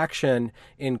their action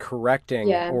in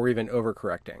correcting or even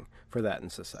overcorrecting for that in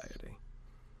society?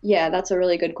 Yeah, that's a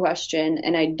really good question.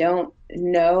 And I don't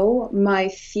know. My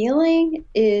feeling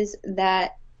is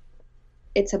that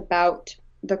it's about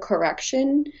the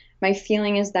correction. My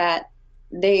feeling is that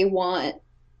they want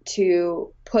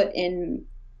to put in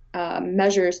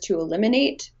measures to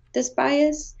eliminate this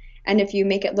bias. And if you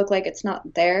make it look like it's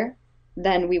not there,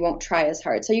 then we won't try as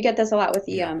hard. So you get this a lot with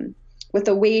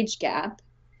the wage gap.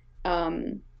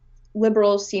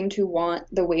 Liberals seem to want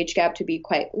the wage gap to be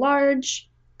quite large.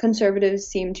 Conservatives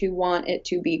seem to want it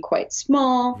to be quite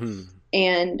small.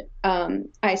 And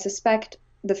I suspect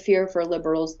the fear for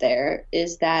liberals there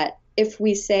is that if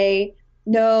we say,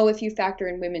 no, if you factor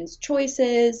in women's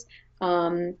choices,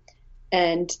 and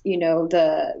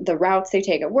the routes they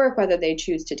take at work, whether they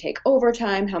choose to take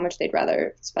overtime, how much they'd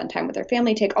rather spend time with their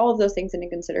family, take all of those things into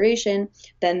consideration,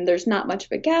 then there's not much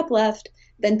of a gap left.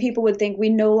 Then people would think we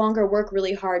no longer work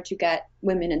really hard to get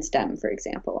women in STEM, for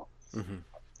example.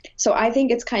 So I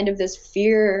think it's kind of this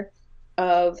fear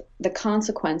of the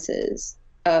consequences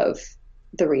of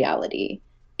the reality.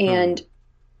 And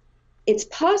it's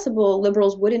possible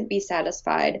liberals wouldn't be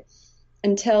satisfied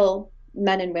until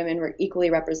men and women were equally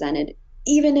represented,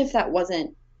 even if that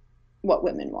wasn't what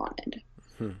women wanted.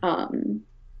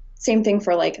 Same thing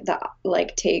for the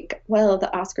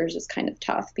Oscars is kind of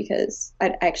tough because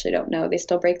I actually don't know. They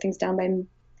still break things down by,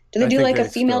 do they do like a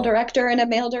female director and a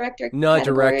male director? Not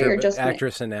director, or but just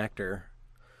actress and actor.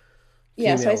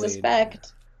 Yeah, so Female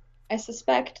I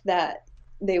suspect that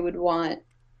they would want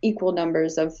equal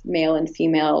numbers of male and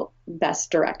female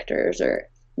best directors or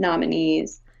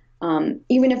nominees.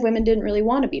 Even if women didn't really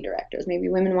want to be directors, maybe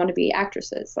women want to be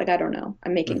actresses. I don't know.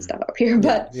 I'm making stuff up here,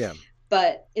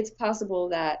 but it's possible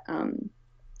that,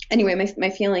 anyway,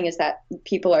 my feeling is that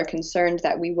people are concerned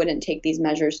that we wouldn't take these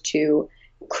measures to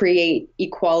create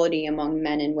equality among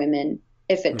men and women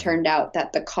if it turned out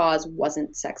that the cause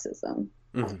wasn't sexism.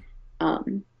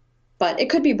 But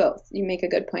it could be both. You make a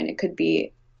good point. It could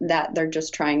be that they're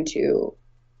just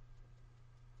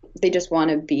they just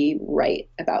want to be right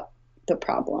about the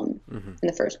problem in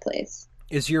the first place.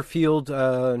 Is your field,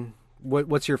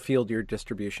 what's your field, your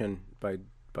distribution by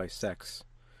sex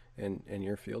in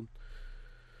your field?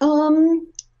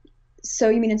 So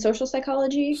you mean in social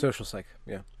psychology? Social psych,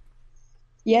 yeah.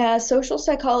 Yeah, social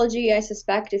psychology, I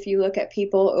suspect if you look at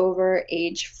people over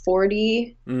age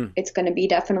 40, it's going to be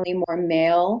definitely more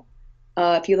male.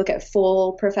 If you look at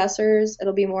full professors,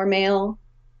 it'll be more male.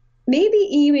 Maybe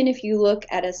even if you look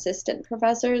at assistant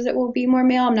professors, it will be more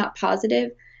male. I'm not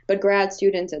positive, but grad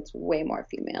students, it's way more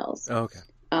females. Okay.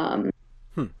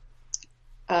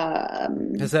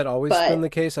 Has that always been the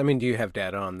case? I mean, do you have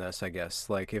data on this, I guess?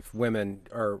 If women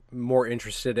are more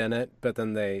interested in it, but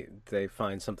then they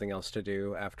find something else to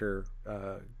do after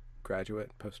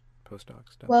graduate, postdoc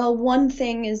stuff? Well, one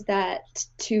thing is that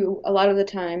a lot of the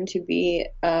time to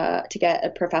get a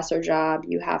professor job,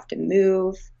 you have to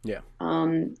move. Yeah.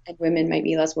 And women might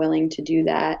be less willing to do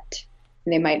that.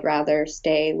 And they might rather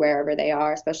stay wherever they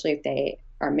are, especially if they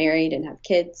are married and have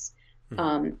kids.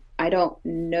 I don't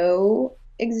know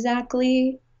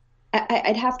exactly.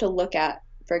 I'd have to look at,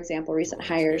 for example, The recent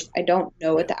landscape. hires. I don't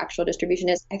know Yeah. what the actual distribution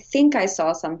is. I think I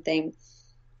saw something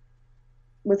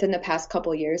within the past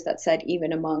couple years that said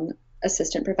even among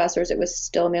assistant professors it was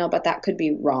still male, but that could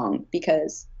be wrong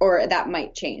because, or that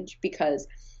might change because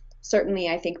certainly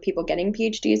I think people getting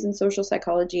PhDs in social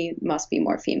psychology must be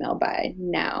more female by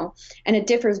now. And it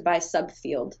differs by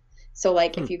subfield. So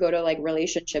like Hmm. if you go to like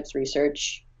relationships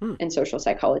research Hmm. in social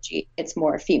psychology, it's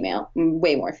more female,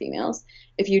 way more females.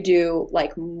 If you do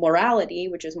like morality,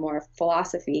 which is more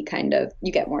philosophy kind of,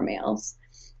 you get more males.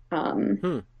 Um,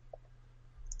 Hmm.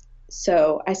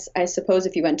 so I suppose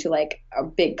if you went to like a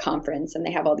big conference and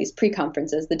they have all these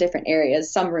pre-conferences, the different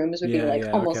areas, some rooms would be Yeah. like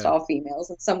Yeah. almost Okay. all females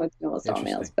and some would be almost all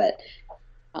Interesting. males. But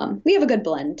we have a good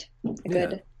blend, a Yeah.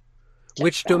 good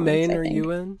Which balance, domain I are think.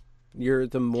 you in? You're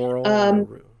the moral Um,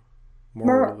 or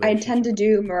moral I tend to relationship?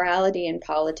 do morality and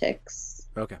politics,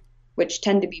 Okay. which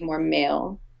tend to be more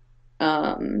male.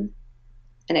 Um,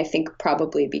 and I think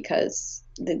probably because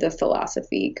the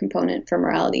philosophy component for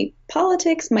morality,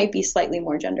 politics might be slightly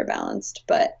more gender balanced,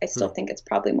 but I still Hmm. think it's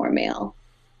probably more male.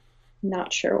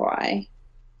 Not sure why.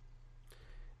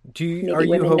 Are Maybe you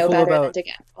women know hopeful better than about, to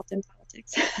get involved in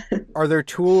politics. are there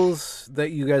tools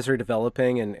that you guys are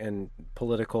developing in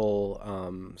political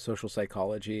social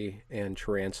psychology and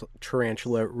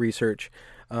tarantula research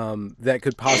that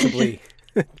could possibly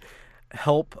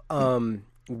help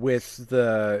with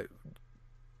the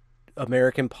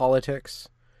American politics,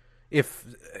 if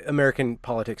American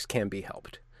politics can be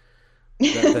helped?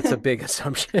 That's a big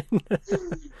assumption.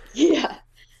 Yeah,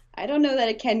 I don't know that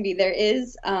it can be.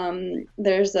 There's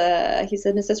he's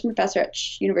an assistant professor at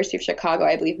University of Chicago,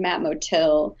 I believe. Matt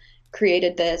Motil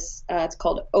created this. It's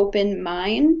called Open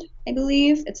Mind, I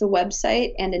believe. It's a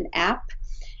website and an app,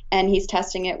 and he's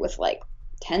testing it with like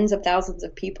tens of thousands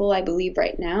of people, I believe,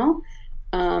 right now.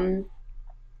 Um,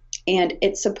 and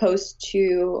it's supposed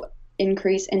to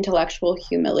increase intellectual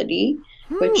humility,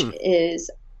 which Hmm. is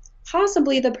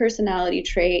possibly the personality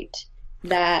trait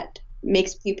that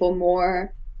makes people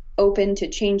more open to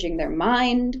changing their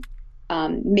mind,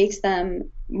 makes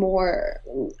them more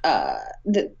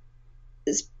that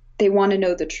they want to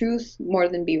know the truth more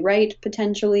than be right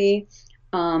potentially,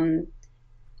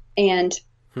 and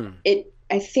Hmm. it.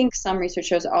 I think some research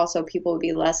shows also people would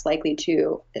be less likely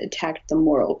to attack the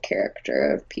moral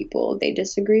character of people they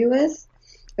disagree with.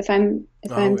 If I'm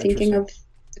Oh, thinking interesting. of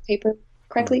the paper Hmm.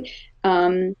 correctly.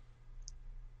 Um,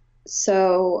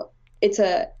 so it's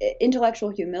a intellectual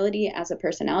humility as a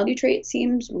personality trait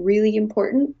seems really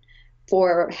important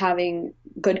for having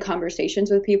good conversations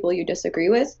with people you disagree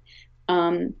with.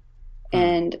 Um, Hmm.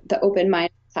 and the open mind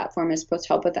platform is supposed to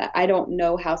help with that. I don't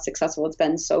know how successful it's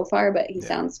been so far, but he Yeah.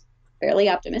 sounds fairly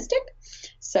optimistic.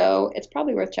 So it's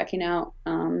probably worth checking out.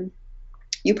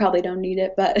 You probably don't need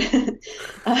it, but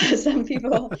some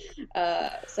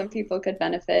people could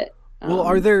benefit. Well,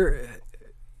 are there?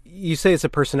 You say it's a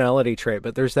personality trait,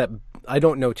 but there's that. I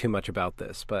don't know too much about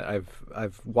this, but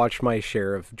I've watched my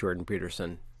share of Jordan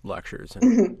Peterson lectures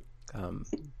and um,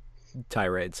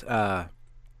 tirades,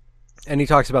 and he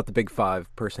talks about the big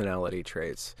five personality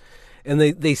traits, and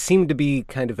they seem to be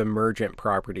kind of emergent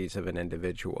properties of an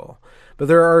individual. But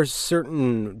there are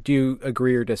certain. Do you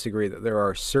agree or disagree that there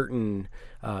are certain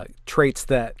traits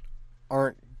that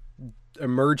aren't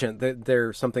emergent, that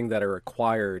they're something that are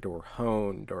acquired or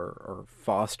honed or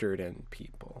fostered in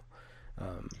people?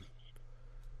 Um,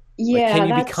 like, can Yeah,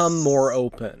 you become more that's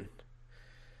open?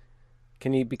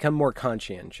 Can you become more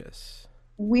conscientious?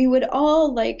 we would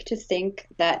all like to think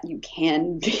that you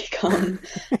can become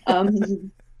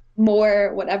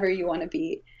more whatever you want to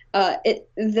be. It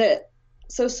the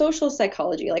so social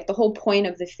psychology, like the whole point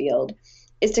of the field,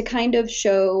 is to kind of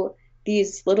show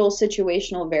these little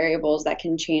situational variables that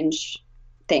can change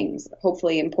things,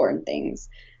 hopefully important things.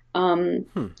 Um,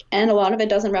 Hmm. and a lot of it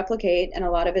doesn't replicate, and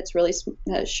a lot of it's really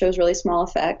shows really small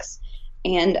effects.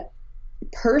 And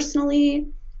personally,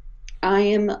 I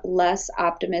am less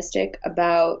optimistic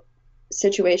about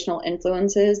situational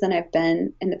influences than I've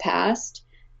been in the past.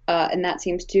 And that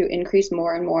seems to increase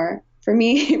more and more for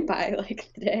me by like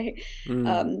the day,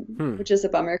 Mm. Hmm. which is a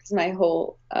bummer because my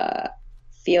whole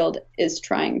field is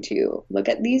trying to look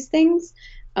at these things.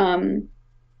 Um,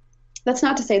 that's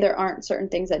not to say there aren't certain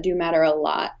things that do matter a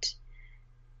lot.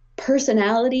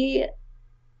 Personality,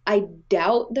 I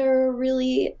doubt there are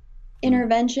really Hmm.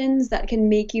 interventions that can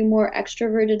make you more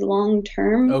extroverted long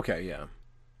term. Okay, yeah.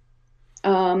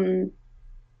 Um,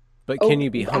 But can you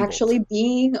be actually humbled?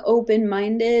 being open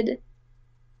minded,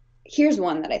 here's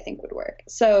one that I think would work.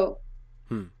 So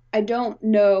Hmm. I don't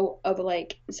know of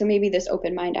like, so maybe this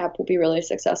open mind app will be really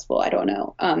successful. I don't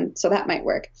know. So that might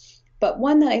work. But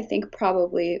one that I think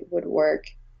probably would work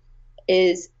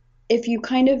is if you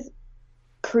kind of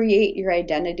create your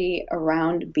identity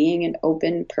around being an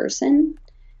open person,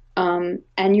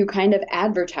 and you kind of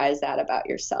advertise that about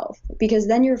yourself, because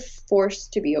then you're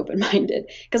forced to be open-minded,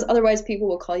 because otherwise people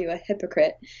will call you a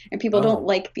hypocrite, and people don't Oh.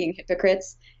 like being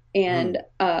hypocrites, Hmm. and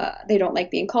they don't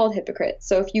like being called hypocrites.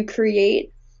 So if you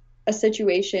create a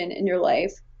situation in your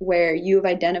life where you've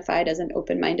identified as an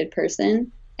open-minded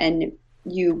person and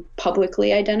you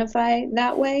publicly identify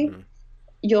that way, Hmm.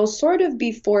 you'll sort of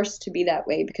be forced to be that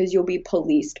way because you'll be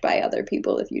policed by other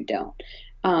people if you don't.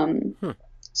 Um, Hmm.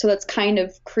 so that's kind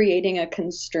of creating a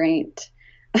constraint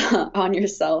on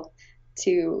yourself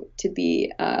to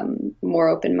be more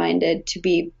open-minded, to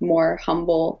be more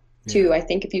humble. Yeah. To, I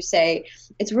think if you say,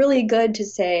 it's really good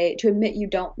to admit you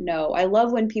don't know. I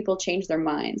love when people change their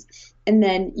minds and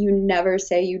then you never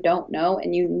say you don't know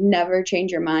and you never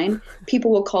change your mind. People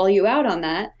will call you out on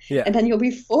that, Yeah. and then you'll be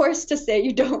forced to say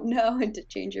you don't know and to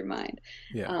change your mind.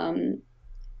 Yeah. Um,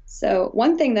 so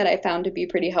one thing that I found to be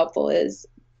pretty helpful is,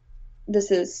 this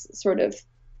is sort of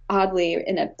oddly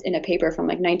in a paper from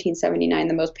like 1979,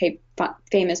 the most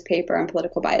famous paper on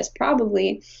political bias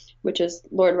probably, which is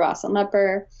Lord Ross and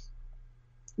Lepper.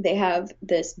 They have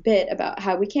this bit about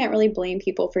how we can't really blame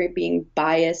people for being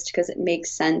biased because it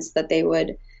makes sense that they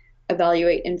would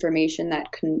evaluate information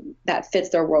that fits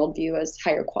their worldview as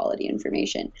higher quality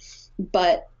information.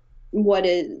 But what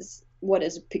is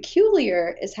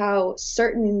peculiar is how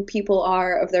certain people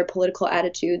are of their political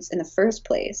attitudes in the first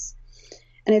place.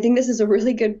 And I think this is a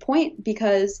really good point,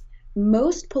 because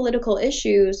most political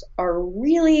issues are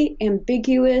really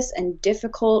ambiguous and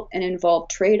difficult and involve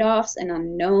trade-offs and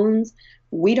unknowns.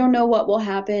 We don't know what will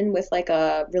happen with like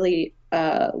a really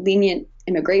lenient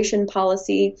immigration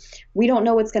policy. We don't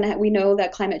know what's going to, we know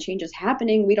that climate change is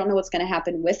happening. We don't know what's going to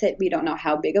happen with it. We don't know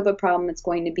how big of a problem it's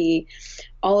going to be.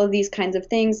 All of these kinds of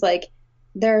things, like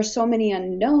there are so many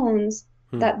unknowns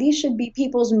Hmm. that these should be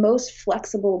people's most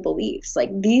flexible beliefs. Like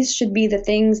these should be the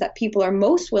things that people are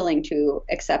most willing to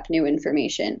accept new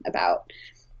information about.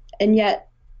 And yet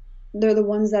they're the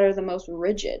ones that are the most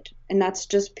rigid. And that's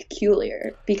just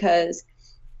peculiar, because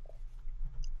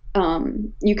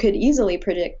you could easily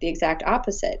predict the exact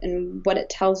opposite. And what it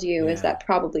tells you is Yeah. that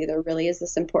probably there really is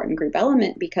this important group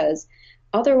element, because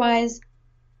otherwise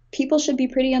people should be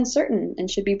pretty uncertain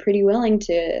and should be pretty willing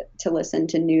to listen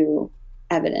to new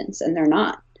evidence, and they're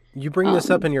not. You bring this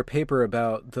up Um, in your paper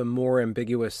about the more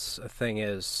ambiguous a thing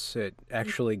is, it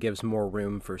actually gives more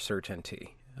room for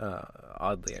certainty,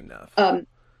 oddly enough. um,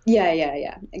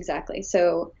 yeah, exactly.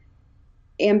 So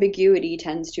ambiguity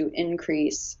tends to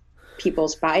increase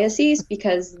people's biases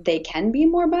because they can be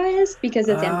more biased because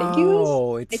it's ambiguous.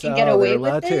 Oh, They it's, can get oh, they're away with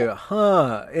allowed it. to.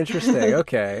 Huh. Interesting.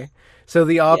 Okay. So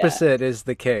the Yeah. opposite is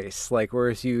the case. Like,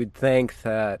 whereas you'd think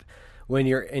that when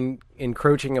you're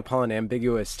encroaching upon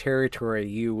ambiguous territory,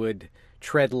 you would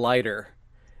tread lighter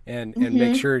and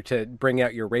make Hmm. sure to bring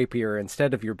out your rapier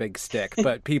instead of your big stick.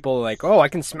 But people are like, oh, I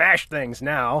can smash things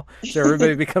now. So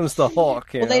everybody becomes the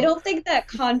Hulk, you Well, they know? don't think that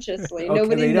consciously. Okay,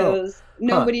 Nobody they don't. knows. Huh.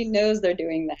 Nobody knows they're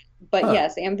doing that. But Huh.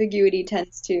 yes, ambiguity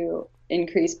tends to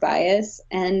increase bias,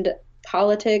 and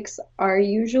politics are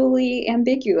usually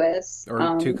ambiguous.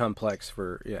 Or too complex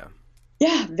for, yeah.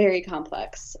 Yeah, very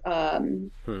complex. Hmm.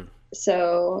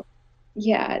 So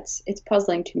yeah, it's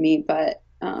puzzling to me, but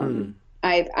Hmm.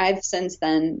 I've since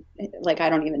then, like I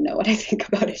don't even know what I think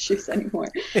about issues anymore.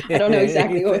 I don't know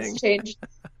exactly what's Anything. changed,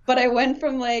 but I went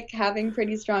from like having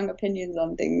pretty strong opinions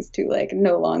on things to like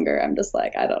no longer. I'm just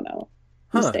like, I don't know.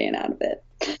 I'm Huh. staying out of it.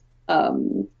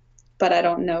 Um, but I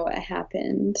don't know what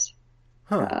happened.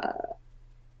 Huh. Uh,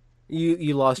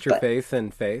 You lost your but faith in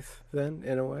faith then,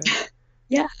 in a way?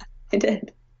 yeah, I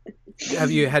did.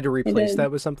 Have you had to I replace did.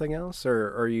 that with something else,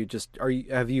 or are you just are you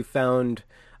have you found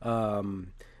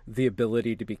the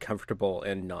ability to be comfortable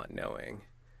in not knowing?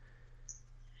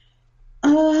 I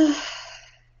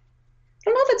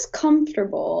don't know if it's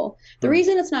comfortable. The Hmm.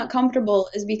 reason it's not comfortable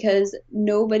is because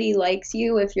nobody likes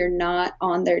you if you're not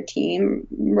on their team,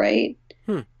 right?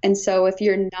 Hmm. And so if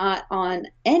you're not on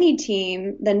any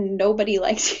team, then nobody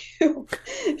likes you.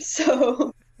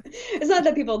 So it's not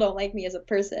that people don't like me as a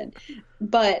person,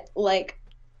 but like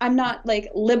I'm not like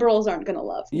liberals aren't going to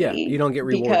love Yeah, you me don't get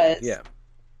rewarded. because Yeah.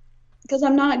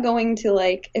 I'm not going to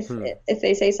like Hmm. if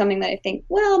they say something that I think,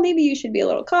 well, maybe you should be a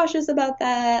little cautious about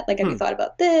that. Like, have you Hmm. thought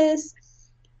about this?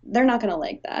 They're not going to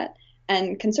like that.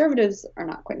 And conservatives are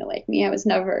not going to like me. I was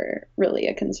never really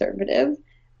a conservative.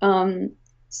 Um,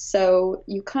 so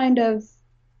you kind of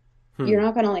Hmm. you're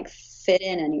not going to like fit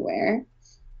in anywhere.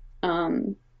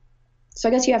 Um, so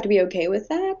I guess you have to be okay with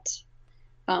that.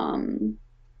 Um,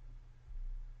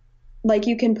 like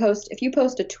you can post, if you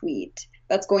post a tweet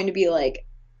that's going to be like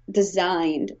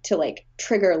designed to like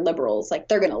trigger liberals, like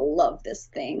they're going to love this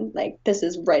thing. Like this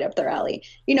is right up their alley.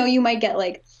 You know, you might get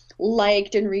like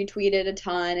liked and retweeted a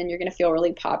ton and you're going to feel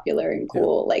really popular and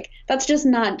cool. Yeah. Like that's just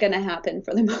not going to happen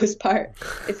for the most part.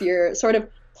 If you're sort of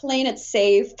playing it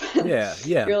safe, yeah,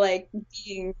 you're like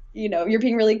being, you know, you're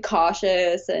being really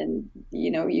cautious and,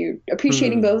 you know, you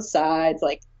appreciating both sides.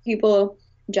 Like people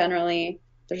generally,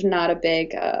 there's not a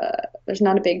big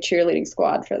cheerleading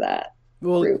squad for that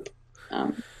group.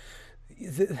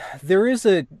 There is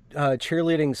a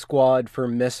cheerleading squad for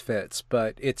misfits,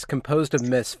 but it's composed of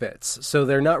misfits, so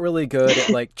they're not really good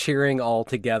at like cheering all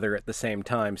together at the same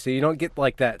time. So you don't get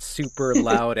like that super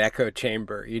loud echo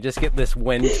chamber. You just get this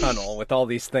wind tunnel with all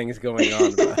these things going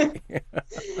on.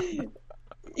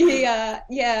 Yeah,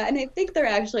 and I think there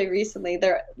actually recently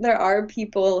there are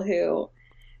people who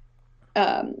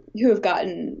have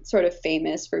gotten sort of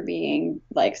famous for being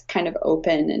like kind of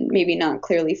open and maybe not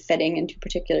clearly fitting into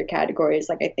particular categories.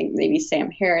 Like I think maybe Sam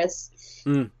Harris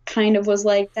kind of was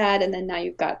like that. And then now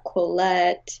you've got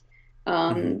Quillette,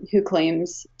 who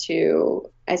claims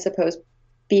to, I suppose,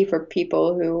 be for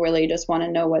people who really just want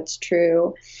to know what's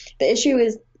true. The issue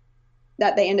is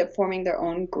that they end up forming their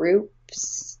own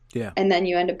groups. Yeah. And then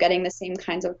you end up getting the same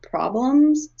kinds of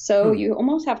problems. So you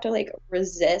almost have to like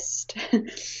resist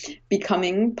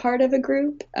becoming part of a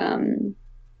group,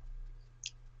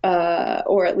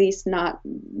 or at least not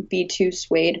be too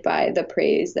swayed by the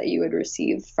praise that you would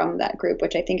receive from that group,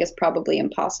 which I think is probably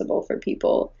impossible for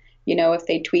people. You know, if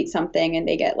they tweet something and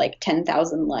they get like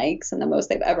 10,000 likes and the most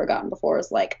they've ever gotten before is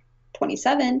like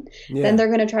 27, then they're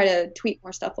going to try to tweet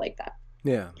more stuff like that.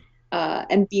 Yeah.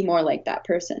 And be more like that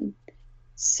person.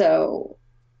 So,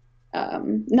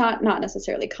 not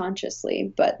necessarily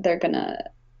consciously, but they're gonna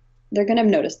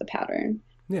notice the pattern.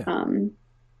 Yeah.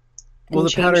 Well, the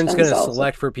pattern's going to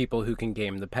select for people who can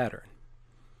game the pattern.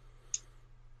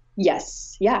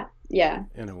 Yes. Yeah.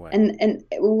 In a way. And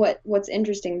what's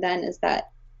interesting then is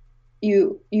that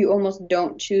you almost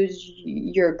don't choose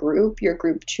your group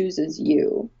chooses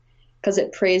you, because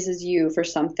it praises you for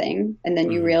something, and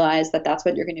then you realize that that's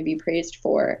what you're going to be praised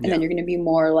for, and then you're going to be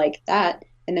more like that.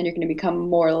 And then you're going to become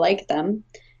more like them,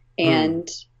 and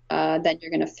then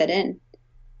you're going to fit in.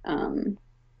 And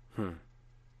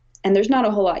there's not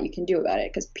a whole lot you can do about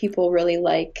it because people really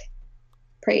like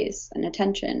praise and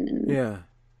attention. And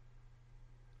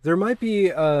there might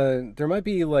be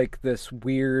like this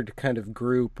weird kind of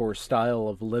group or style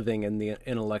of living in the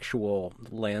intellectual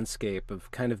landscape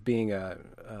of kind of being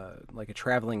like a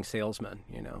traveling salesman,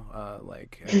 you know,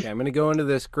 like, okay, I'm going to go into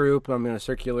this group, I'm going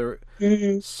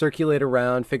to circulate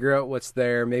around, figure out what's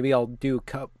there. Maybe I'll do a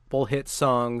couple hit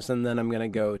songs, and then I'm going to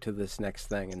go to this next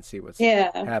thing and see what's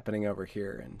happening over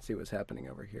here and see what's happening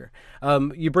over here.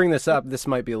 You bring this up, this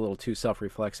might be a little too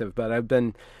self-reflexive, but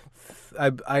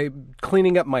I'm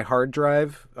cleaning up my hard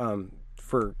drive,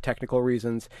 for technical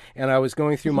reasons, and I was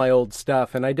going through my old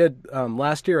stuff, and I did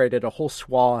last year I did a whole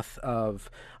swath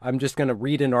of I'm just going to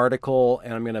read an article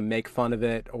and I'm going to make fun of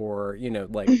it, or, you know,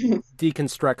 like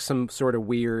deconstruct some sort of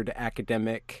weird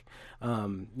academic,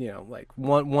 you know, like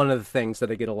one of the things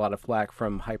that I get a lot of flack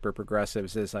from hyper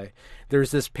progressives is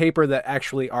there's this paper that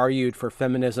actually argued for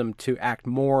feminism to act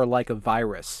more like a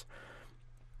virus.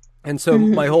 And so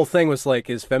my whole thing was like,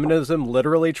 is feminism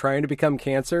literally trying to become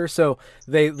cancer? So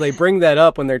they bring that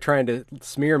up when they're trying to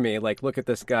smear me. Like, look at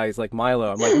this guy, he's like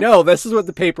Milo. I'm like, no, this is what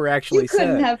the paper actually said. You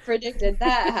couldn't have predicted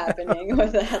that happening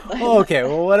with that headline. Okay,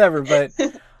 well, whatever. But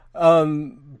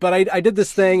I did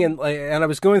this thing, and I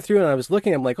was going through and I was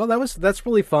looking. I'm like, oh, that's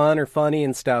really fun or funny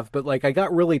and stuff. But like, I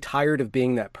got really tired of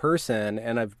being that person,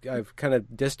 and I've kind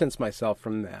of distanced myself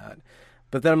from that.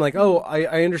 But then I'm like, oh,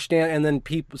 I understand. And then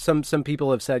some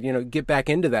people have said, you know, go back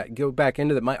into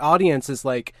that. My audience is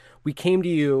like, we came to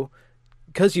you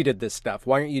because you did this stuff.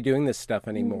 Why aren't you doing this stuff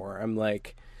anymore? I'm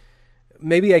like,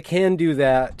 maybe I can do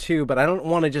that too, but I don't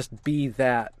want to just be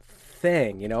that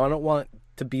thing. You know, I don't want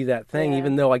to be that thing,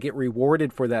 even though I get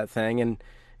rewarded for that thing. And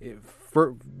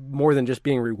for more than just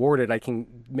being rewarded, I can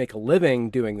make a living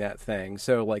doing that thing.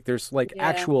 So like, there's like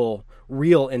actual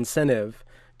real incentive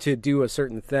to do a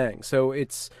certain thing. So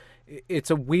it's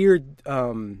a weird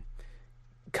kind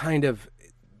of,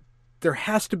 there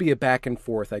has to be a back and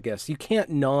forth, I guess. You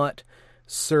can't not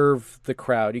serve the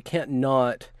crowd. You can't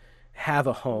not have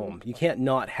a home. You can't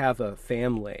not have a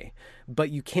family. But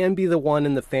you can be the one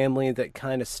in the family that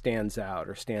kind of stands out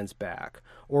or stands back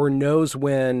or knows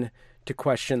when to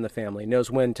question the family, knows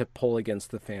when to pull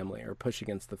against the family or push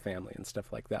against the family and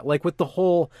stuff like that. Like with the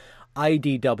whole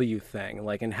IDW thing,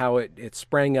 like, and how it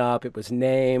sprang up, it was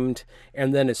named,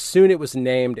 and then as soon it was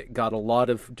named, it got a lot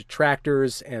of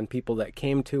detractors and people that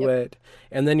came to it.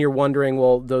 And then you're wondering,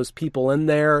 well, those people in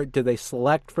there, do they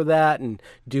select for that? And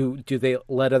do they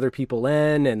let other people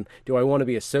in? And do I want to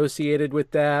be associated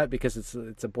with that because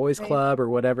it's a boys club or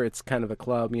whatever? It's kind of a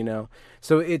club, you know?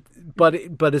 So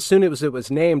but as soon as it was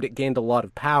named, it gained a lot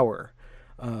of power.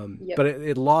 But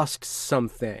it lost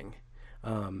something.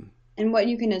 And what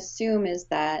you can assume is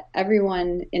that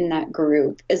everyone in that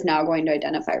group is now going to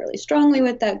identify really strongly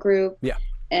with that group. Yeah.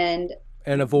 And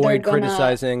avoid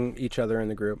criticizing each other in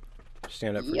the group.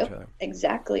 Stand up for each other.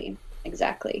 Exactly.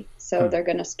 So they're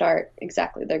going to start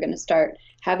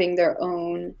having their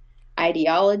own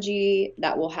ideology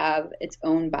that will have its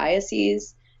own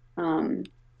biases. And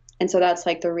so that's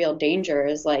like the real danger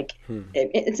is like,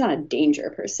 it's not a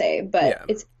danger per se, but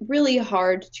it's really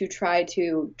hard to try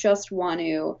to just want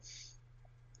to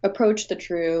approach the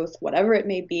truth, whatever it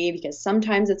may be, because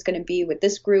sometimes it's going to be with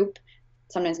this group,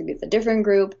 sometimes it's going to be with a different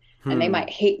group, and they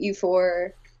might hate you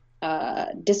for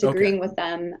disagreeing with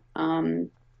them.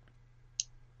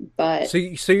 But so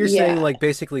you're saying like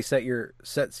basically set your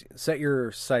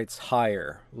sights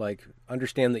higher, like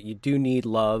understand that you do need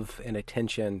love and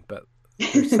attention, but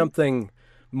there's something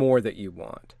more that you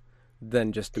want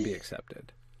than just to be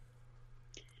accepted.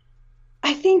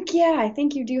 I think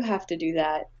you do have to do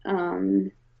that.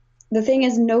 The thing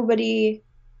is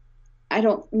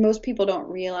most people don't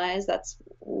realize that's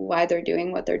why they're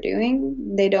doing what they're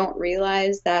doing. They don't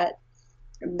realize that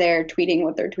they're tweeting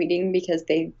what they're tweeting because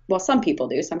some people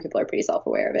do. Some people are pretty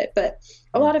self-aware of it, but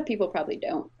a lot of people probably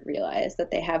don't realize that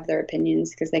they have their opinions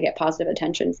because they get positive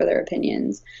attention for their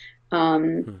opinions.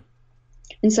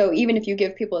 And so even if you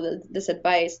give people this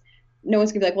advice, no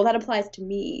one's gonna be like, well, that applies to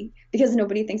me, because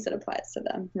nobody thinks it applies to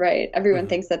them, right? Everyone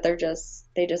thinks that they just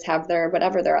have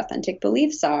whatever their authentic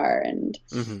beliefs are, and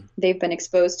they've been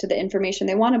exposed to the information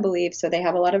they want to believe, so they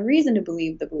have a lot of reason to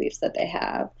believe the beliefs that they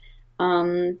have.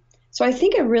 So I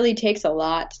think it really takes a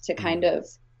lot to kind of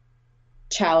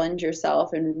challenge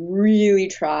yourself and really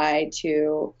try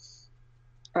to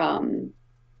put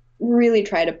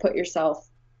yourself,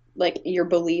 like, your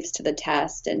beliefs to the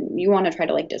test, and you want to try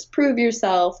to like disprove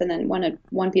yourself. And then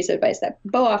one piece of advice that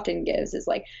Bo often gives is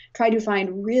like, try to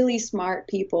find really smart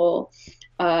people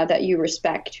that you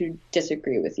respect who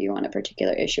disagree with you on a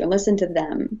particular issue and listen to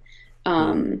them.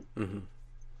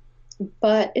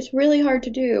 But it's really hard to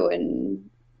do, and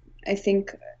I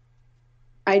think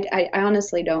I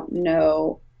honestly don't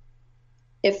know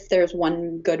if there's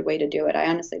one good way to do it. I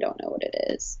honestly don't know what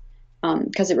it is.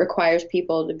 Because it requires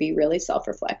people to be really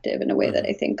self-reflective in a way that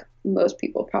I think most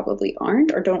people probably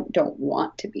aren't or don't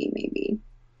want to be, maybe.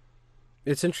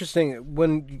 It's interesting.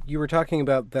 When you were talking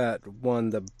about that one,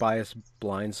 the bias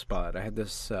blind spot, I had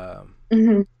this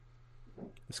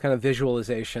this kind of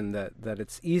visualization that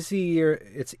it's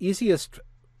easiest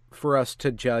for us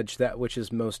to judge that which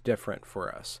is most different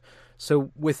for us. So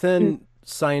within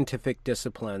scientific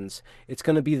disciplines, it's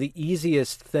going to be the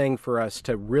easiest thing for us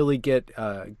to really get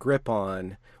a grip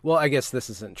on. Well, I guess this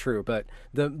isn't true, but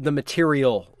the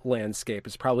material landscape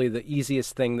is probably the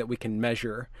easiest thing that we can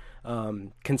measure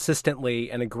consistently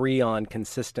and agree on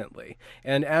consistently.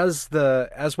 And as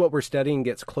what we're studying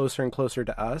gets closer and closer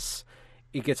to us,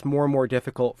 it gets more and more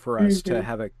difficult for us to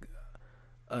have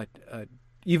a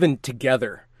even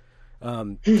together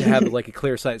to have like a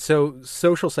clear sight. So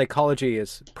social psychology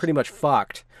is pretty much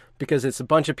fucked because it's a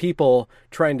bunch of people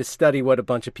trying to study what a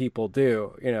bunch of people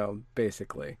do,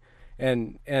 basically.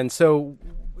 And so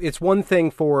it's one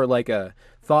thing for like a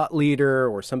thought leader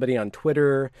or somebody on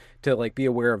Twitter to like be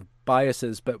aware of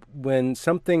biases, but when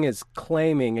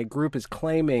a group is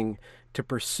claiming to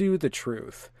pursue the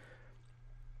truth,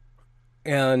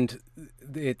 and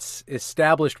it's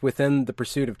established within the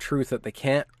pursuit of truth that they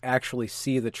can't actually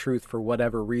see the truth for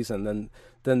whatever reason,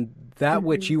 then that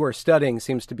which you are studying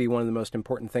seems to be one of the most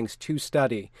important things to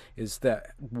study, is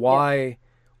that why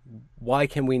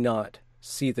can we not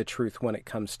see the truth when it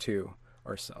comes to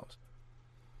ourselves?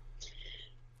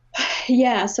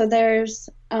 Yeah, so there's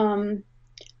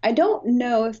I don't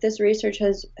know if this research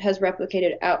has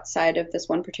replicated outside of this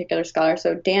one particular scholar.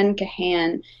 So Dan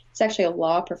Kahan, he's actually a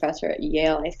law professor at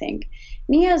Yale, I think.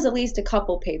 And he has at least a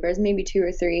couple papers, maybe 2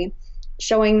 or 3,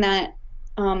 showing that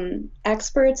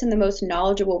experts and the most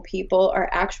knowledgeable people are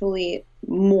actually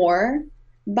more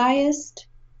biased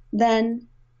than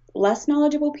less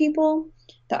knowledgeable people.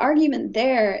 The argument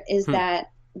there is that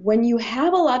when you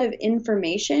have a lot of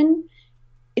information,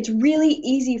 it's really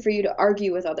easy for you to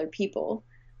argue with other people.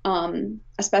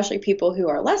 especially people who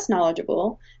are less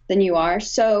knowledgeable than you are.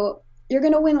 So you're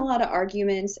going to win a lot of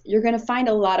arguments. You're going to find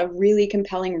a lot of really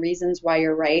compelling reasons why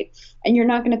you're right. And you're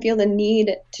not going to feel the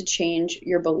need to change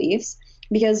your beliefs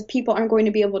because people aren't going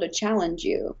to be able to challenge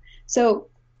you. So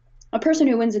a person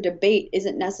who wins a debate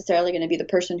isn't necessarily going to be the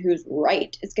person who's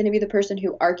right. It's going to be the person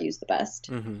who argues the best.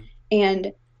 Mm-hmm.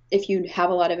 And if you have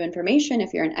a lot of information,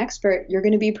 if you're an expert, you're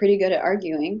going to be pretty good at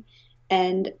arguing.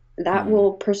 And that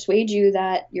will persuade you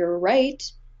that you're right.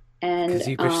 And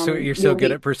you're so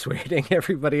good at persuading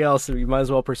everybody else, so you might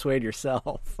as well persuade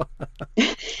yourself.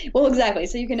 Well, exactly.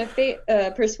 So you can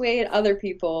persuade other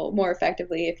people more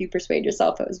effectively if you persuade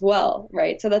yourself as well,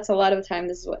 right? So that's a lot of the time,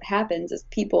 this is what happens, is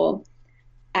people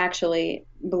actually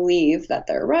believe that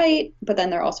they're right, but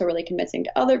then they're also really convincing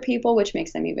to other people, which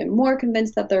makes them even more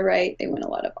convinced that they're right. They win a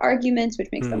lot of arguments, which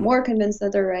makes them more convinced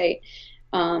that they're right.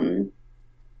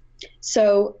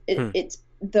 It's,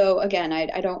 though, again,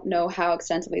 I don't know how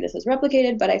extensively this is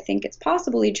replicated, but I think it's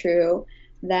possibly true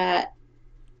that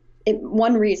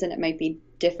one reason it might be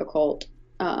difficult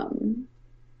to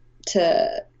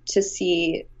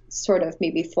see sort of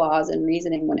maybe flaws in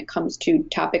reasoning when it comes to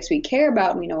topics we care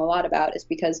about and we know a lot about is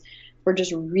because we're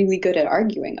just really good at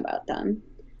arguing about them,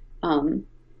 and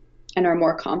are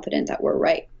more confident that we're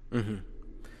right. Mm-hmm.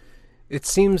 It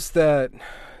seems that,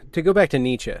 to go back to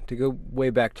Nietzsche, to go way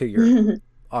back to your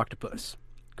octopus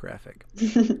graphic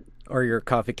or your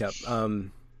coffee cup,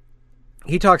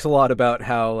 he talks a lot about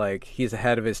how, like, he's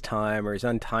ahead of his time or he's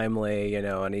untimely,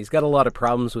 and he's got a lot of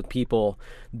problems with people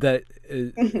that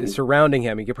is surrounding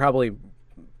him. He could probably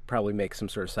make some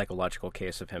sort of psychological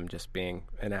case of him just being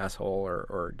an asshole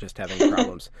or just having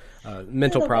problems,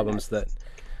 mental problems that,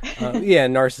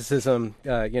 narcissism,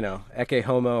 ecce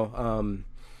homo.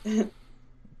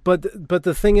 But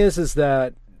the thing is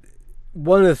that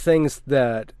one of the things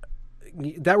that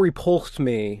repulsed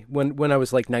me when I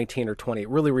was like 19 or 20. It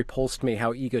really repulsed me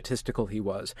how egotistical he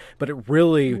was, but it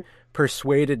really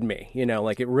persuaded me,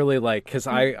 like it really, like, because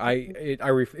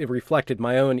it reflected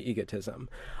my own egotism.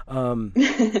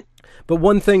 But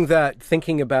one thing that,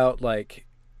 thinking about like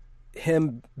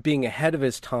him being ahead of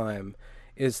his time,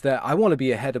 is that I want to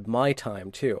be ahead of my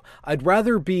time too. I'd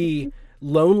rather be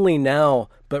lonely now,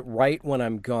 but right when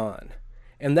I'm gone.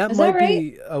 And that might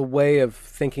be a way of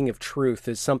thinking of truth,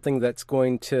 is something that's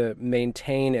going to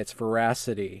maintain its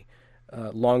veracity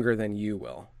longer than you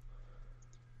will.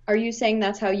 Are you saying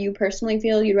that's how you personally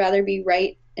feel? You'd rather be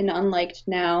right and unliked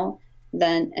now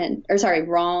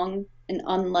wrong and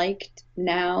unliked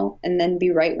now, and then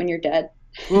be right when you're dead?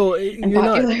 Well, and you're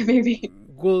popular, not, maybe.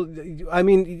 Well, I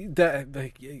mean,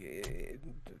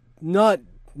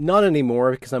 not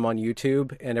anymore, because I'm on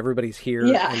YouTube and everybody's here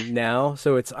and now.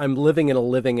 So I'm living in a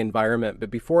living environment. But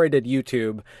before I did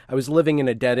YouTube, I was living in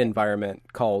a dead environment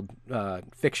called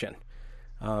fiction.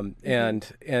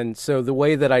 And so the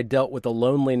way that I dealt with the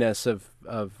loneliness of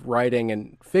writing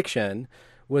and fiction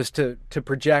was to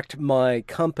project my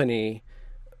company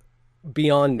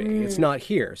beyond me. It's not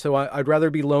here. So I'd rather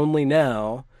be lonely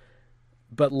now,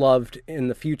 but loved in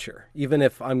the future, even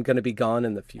if I'm going to be gone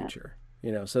in the future.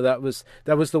 So that was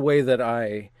the way that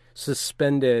I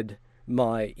suspended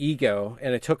my ego,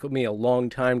 and it took me a long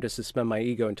time to suspend my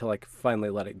ego until I finally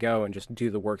let it go and just do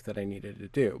the work that I needed to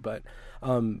do. But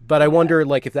I wonder,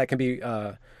 like, if that can be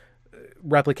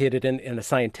replicated in a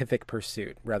scientific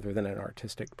pursuit rather than an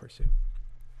artistic pursuit.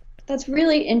 That's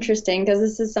really interesting, because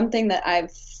this is something that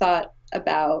I've thought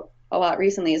about a lot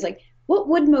recently, is like, what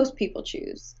would most people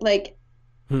choose? Like,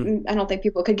 I don't think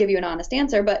people could give you an honest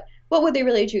answer, but what would they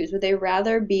really choose? Would they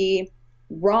rather be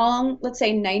wrong? Let's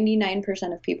say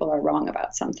 99% of people are wrong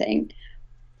about something,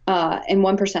 and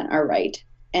 1% are right.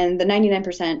 And the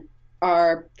 99%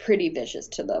 are pretty vicious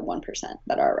to the 1%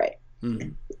 that are right.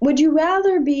 Mm-hmm. Would you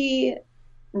rather be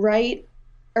right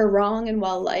or wrong and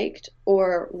well-liked,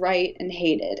 or right and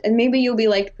hated? And maybe you'll be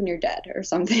liked when you're dead or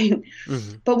something.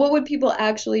 Mm-hmm. But what would people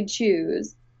actually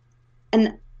choose?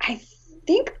 And I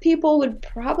think people would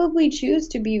probably choose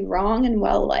to be wrong and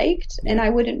well-liked, and I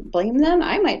wouldn't blame them.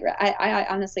 I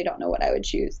honestly don't know what I would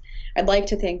choose. I'd like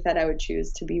to think that I would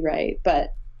choose to be right,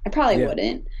 but I probably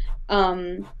wouldn't.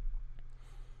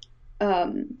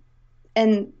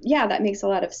 And that makes a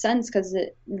lot of sense, because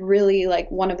it really, like,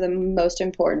 one of the most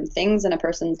important things in a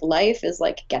person's life is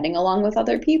like getting along with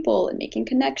other people and making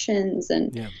connections.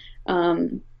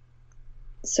 And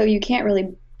so you can't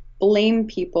really blame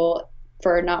people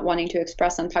for not wanting to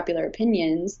express unpopular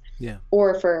opinions,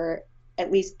 or for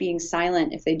at least being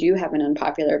silent if they do have an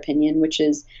unpopular opinion, which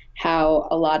is how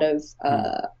a lot of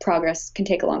progress can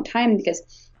take a long time, because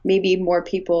maybe more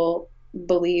people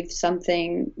believe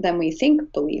something than we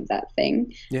think believe that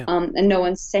thing. Yeah. And no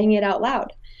one's saying it out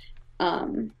loud.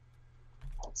 Um,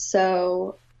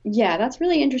 so yeah, that's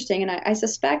really interesting. And I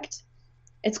suspect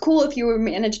it's cool if you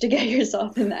manage to get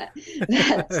yourself in that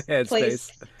place,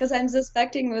 Headspace. because I'm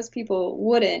suspecting most people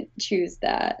wouldn't choose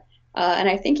that. And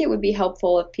I think it would be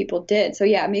helpful if people did. So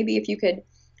yeah, maybe if you could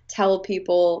tell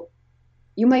people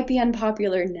you might be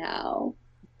unpopular now,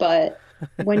 but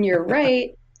when you're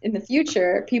right in the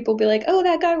future, people be like, "Oh,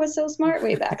 that guy was so smart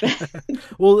way back then."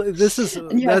 Well, this is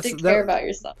And you have to care about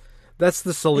yourself. that's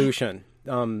the solution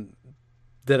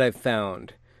that I've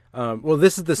found. Well,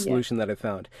 this is the Yeah. solution that I've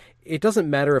found. It doesn't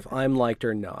matter if I'm liked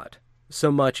or not,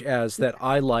 so much as that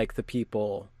I like the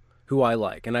people who I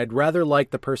like, and I'd rather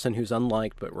like the person who's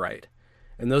unliked but right.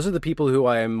 And those are the people who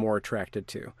I am more attracted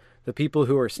to, the people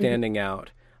who are standing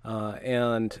out.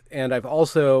 And I've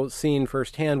also seen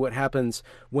firsthand what happens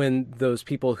when those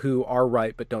people who are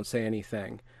right but don't say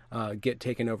anything get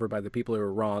taken over by the people who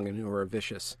are wrong and who are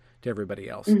vicious to everybody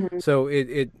else. So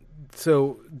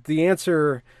so the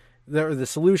answer, the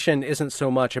solution isn't so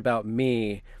much about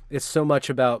me. It's so much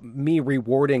about me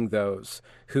rewarding those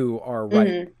who are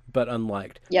right but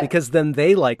unliked, Yep. because then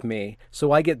they like me.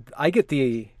 So I get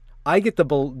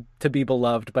to be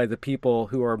beloved by the people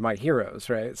who are my heroes,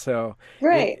 right? So,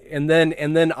 Right. and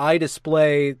then I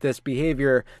display this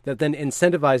behavior that then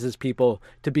incentivizes people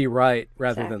to be right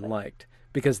rather than Exactly. liked,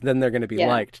 because then they're going to be Yeah.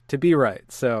 liked to be right.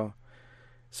 So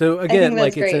I again, think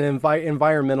like that's it's great. an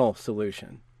environmental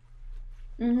solution.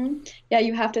 Yeah,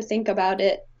 you have to think about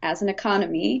it as an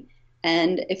economy.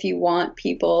 And if you want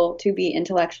people to be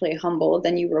intellectually humble,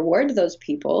 then you reward those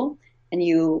people and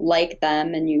you like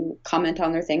them and you comment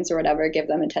on their things or whatever, give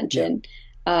them Yeah. attention.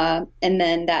 And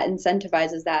then that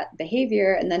incentivizes that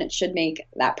behavior. And then it should make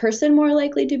that person more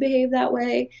likely to behave that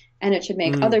way. And it should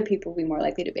make Mm, other people be more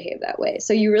likely to behave that way.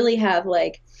 So you really have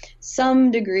like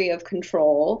some degree of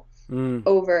control mm.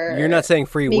 You're not over saying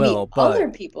free maybe will, but other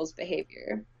people's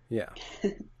behavior. yeah.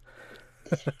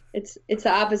 It's the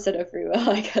opposite of free will,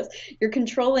 I guess. You're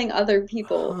controlling other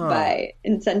people Huh. by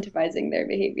incentivizing their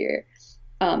behavior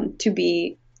to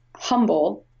be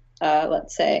humble,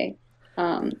 let's say.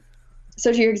 Um,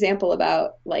 so to your example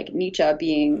about like Nietzsche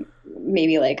being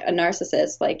maybe like a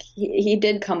narcissist, like he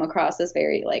did come across as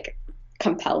very like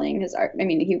compelling, his art. I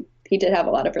mean, he did have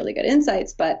a lot of really good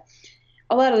insights, but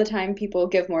a lot of the time people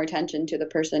give more attention to the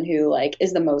person who like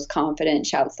is the most confident,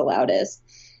 shouts the loudest.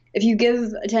 If you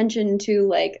give attention to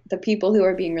like the people who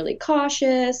are being really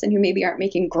cautious and who maybe aren't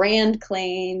making grand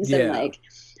claims and Yeah. like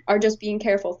are just being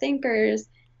careful thinkers,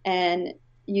 and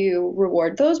you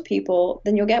reward those people,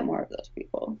 then you'll get more of those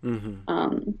people. Hmm.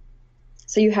 Um,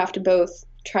 so you have to both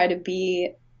try to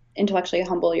be intellectually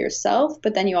humble yourself,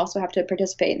 but then you also have to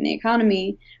participate in the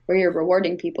economy where you're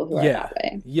rewarding people who are Yeah. that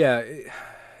way. Yeah.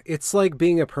 It's like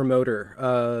being a promoter.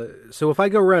 So if I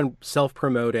go around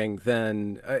self-promoting,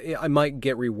 then I might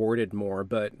get rewarded more.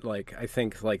 But like, I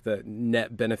think like the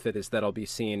net benefit is that I'll be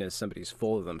seen as somebody's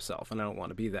full of themselves, and I don't want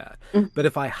to be that. But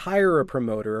if I hire a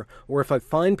promoter, or if I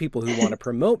find people who want to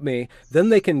promote me, then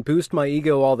they can boost my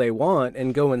ego all they want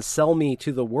and go and sell me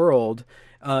to the world,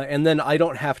 and then I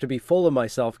don't have to be full of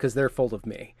myself because they're full of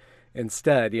me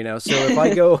instead. So if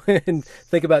I go and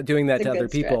think about doing that It's a to other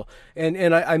good stretch. people,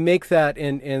 and I make that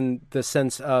in the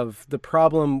sense of the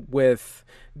problem with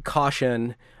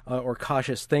caution, or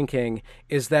cautious thinking,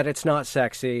 is that it's not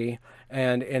sexy,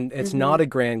 and it's not a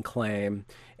grand claim,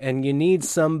 and you need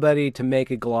somebody to make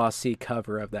a glossy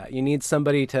cover of that. You need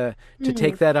somebody to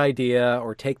take that idea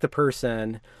or take the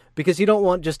person, because you don't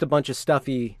want just a bunch of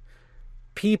stuffy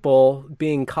people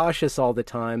being cautious all the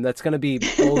time. That's going to be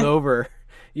bowled over.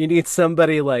 You need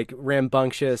somebody like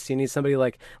rambunctious. You need somebody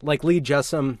like Lee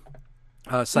Jussum,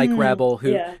 psych rabble,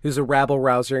 Yeah. who's a rabble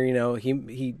rouser.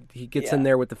 He gets in Yeah.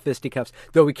 there with the fisticuffs,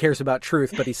 though he cares about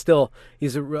truth, but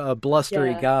he's a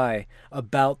blustery Yeah. guy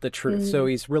about the truth. So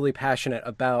he's really passionate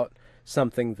about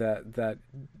something that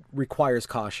requires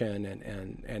caution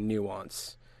and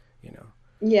nuance. You know.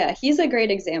 Yeah, he's a great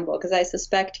example because I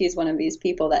suspect he's one of these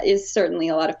people that is certainly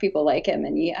a lot of people like him,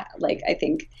 and I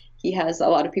think he has a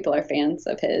lot of people are fans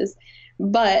of his,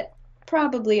 but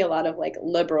probably a lot of like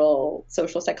liberal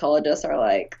social psychologists are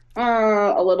like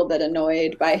a little bit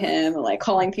annoyed by him, and like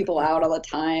calling people out all the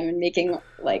time and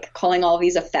calling all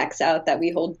these effects out that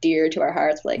we hold dear to our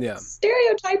hearts, like Yeah.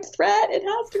 stereotype threat, it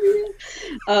has to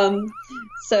be.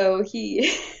 So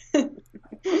he.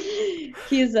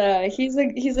 He's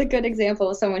a good example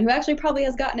of someone who actually probably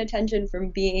has gotten attention from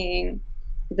being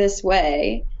this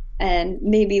way and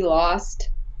maybe lost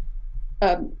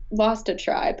a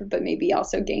tribe, but maybe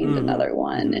also gained another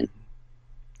one. And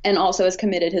and also has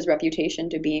committed his reputation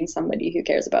to being somebody who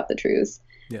cares about the truth.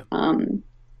 Yeah.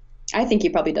 I think he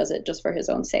probably does it just for his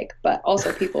own sake, but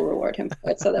also people reward him for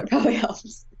it, so that probably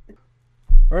helps.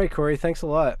 All right, Corey, thanks a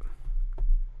lot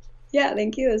Yeah,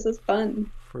 thank you. This was fun.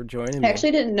 for joining I me.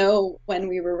 actually didn't know when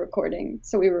we were recording,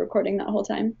 so we were recording that whole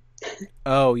time.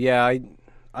 Oh yeah,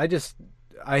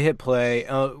 I hit play.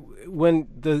 When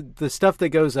the stuff that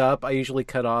goes up, I usually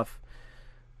cut off.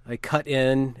 I cut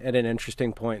in at an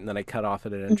interesting point, and then I cut off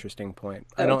at an interesting point.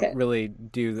 I Okay. don't really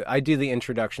do I do the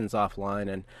introductions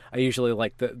offline, and I usually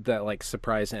like that like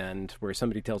surprise end where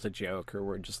somebody tells a joke, or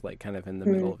we're just like kind of in the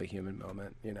middle of a human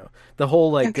moment. You know, the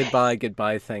whole like Okay.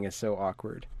 goodbye thing is so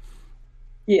awkward.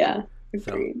 Yeah,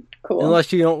 So agreed. Cool.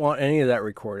 unless you don't want any of that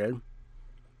recorded,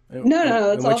 No,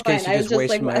 in it's all which fine. case you I was just just like,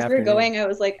 wasted my as we were afternoon. going, I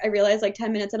was like, I realized like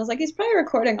 10 minutes, and I was like, he's probably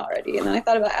recording already. And then I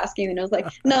thought about asking, and I was like,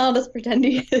 no, I'll just pretend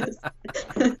he is.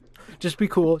 Just be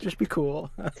cool. Just be cool.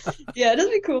 Yeah,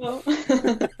 just be cool.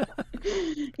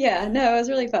 Yeah, no, it was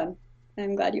really fun.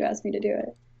 I'm glad you asked me to do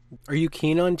it. Are you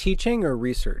keen on teaching or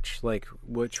research? Like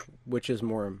which is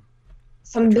more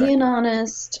If I'm being attractive?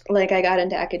 honest, like I got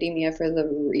into academia for the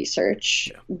research,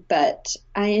 Yeah. but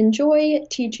I enjoy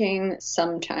teaching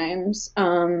sometimes.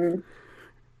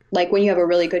 Like when you have a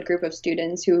really good group of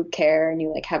students who care and you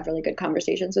like have really good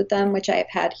conversations with them, which I've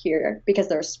had here because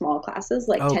they're small classes,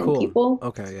 like Oh, 10 cool. people.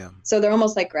 Okay, yeah. So they're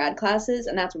almost like grad classes,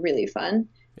 and that's really fun.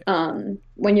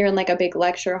 When you're in like a big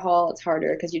lecture hall, it's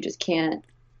harder because you just can't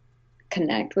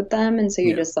connect with them, and so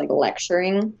you're Yeah. just like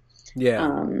lecturing. Yeah.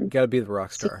 You Um, got to be the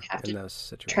rock so you star have in to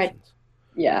those try, situations.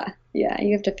 yeah,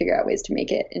 you have to figure out ways to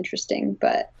make it interesting.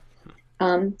 But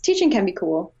teaching can be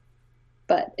cool,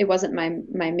 but it wasn't my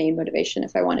main motivation.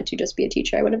 If I wanted to just be a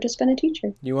teacher, I would have just been a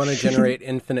teacher. You want to generate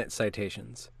infinite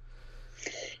citations.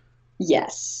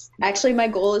 Yes. Actually, my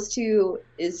goal is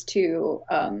to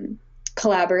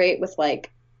collaborate with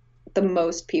like the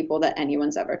most people that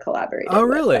anyone's ever collaborated Oh,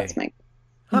 with. really? That's my.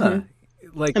 Huh. Mhm.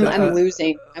 Like I'm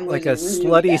losing. I'm like a losing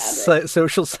really slutty bad right now.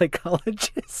 social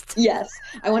psychologist. Yes,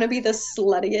 I want to be the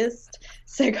sluttiest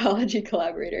psychology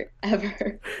collaborator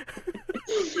ever.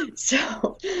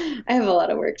 So I have a lot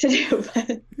of work to do,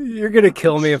 but You're going to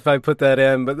kill me if I put that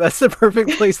in, but that's the perfect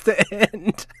place to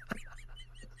end.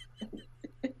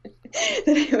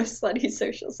 that I'm a slutty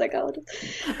social psychologist.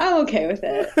 I'm okay with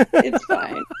it. It's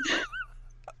fine.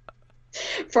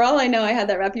 For all I know, I had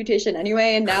that reputation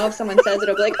anyway, and now if someone says it,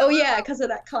 I'll be like, oh yeah, because of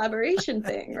that collaboration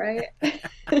thing, right?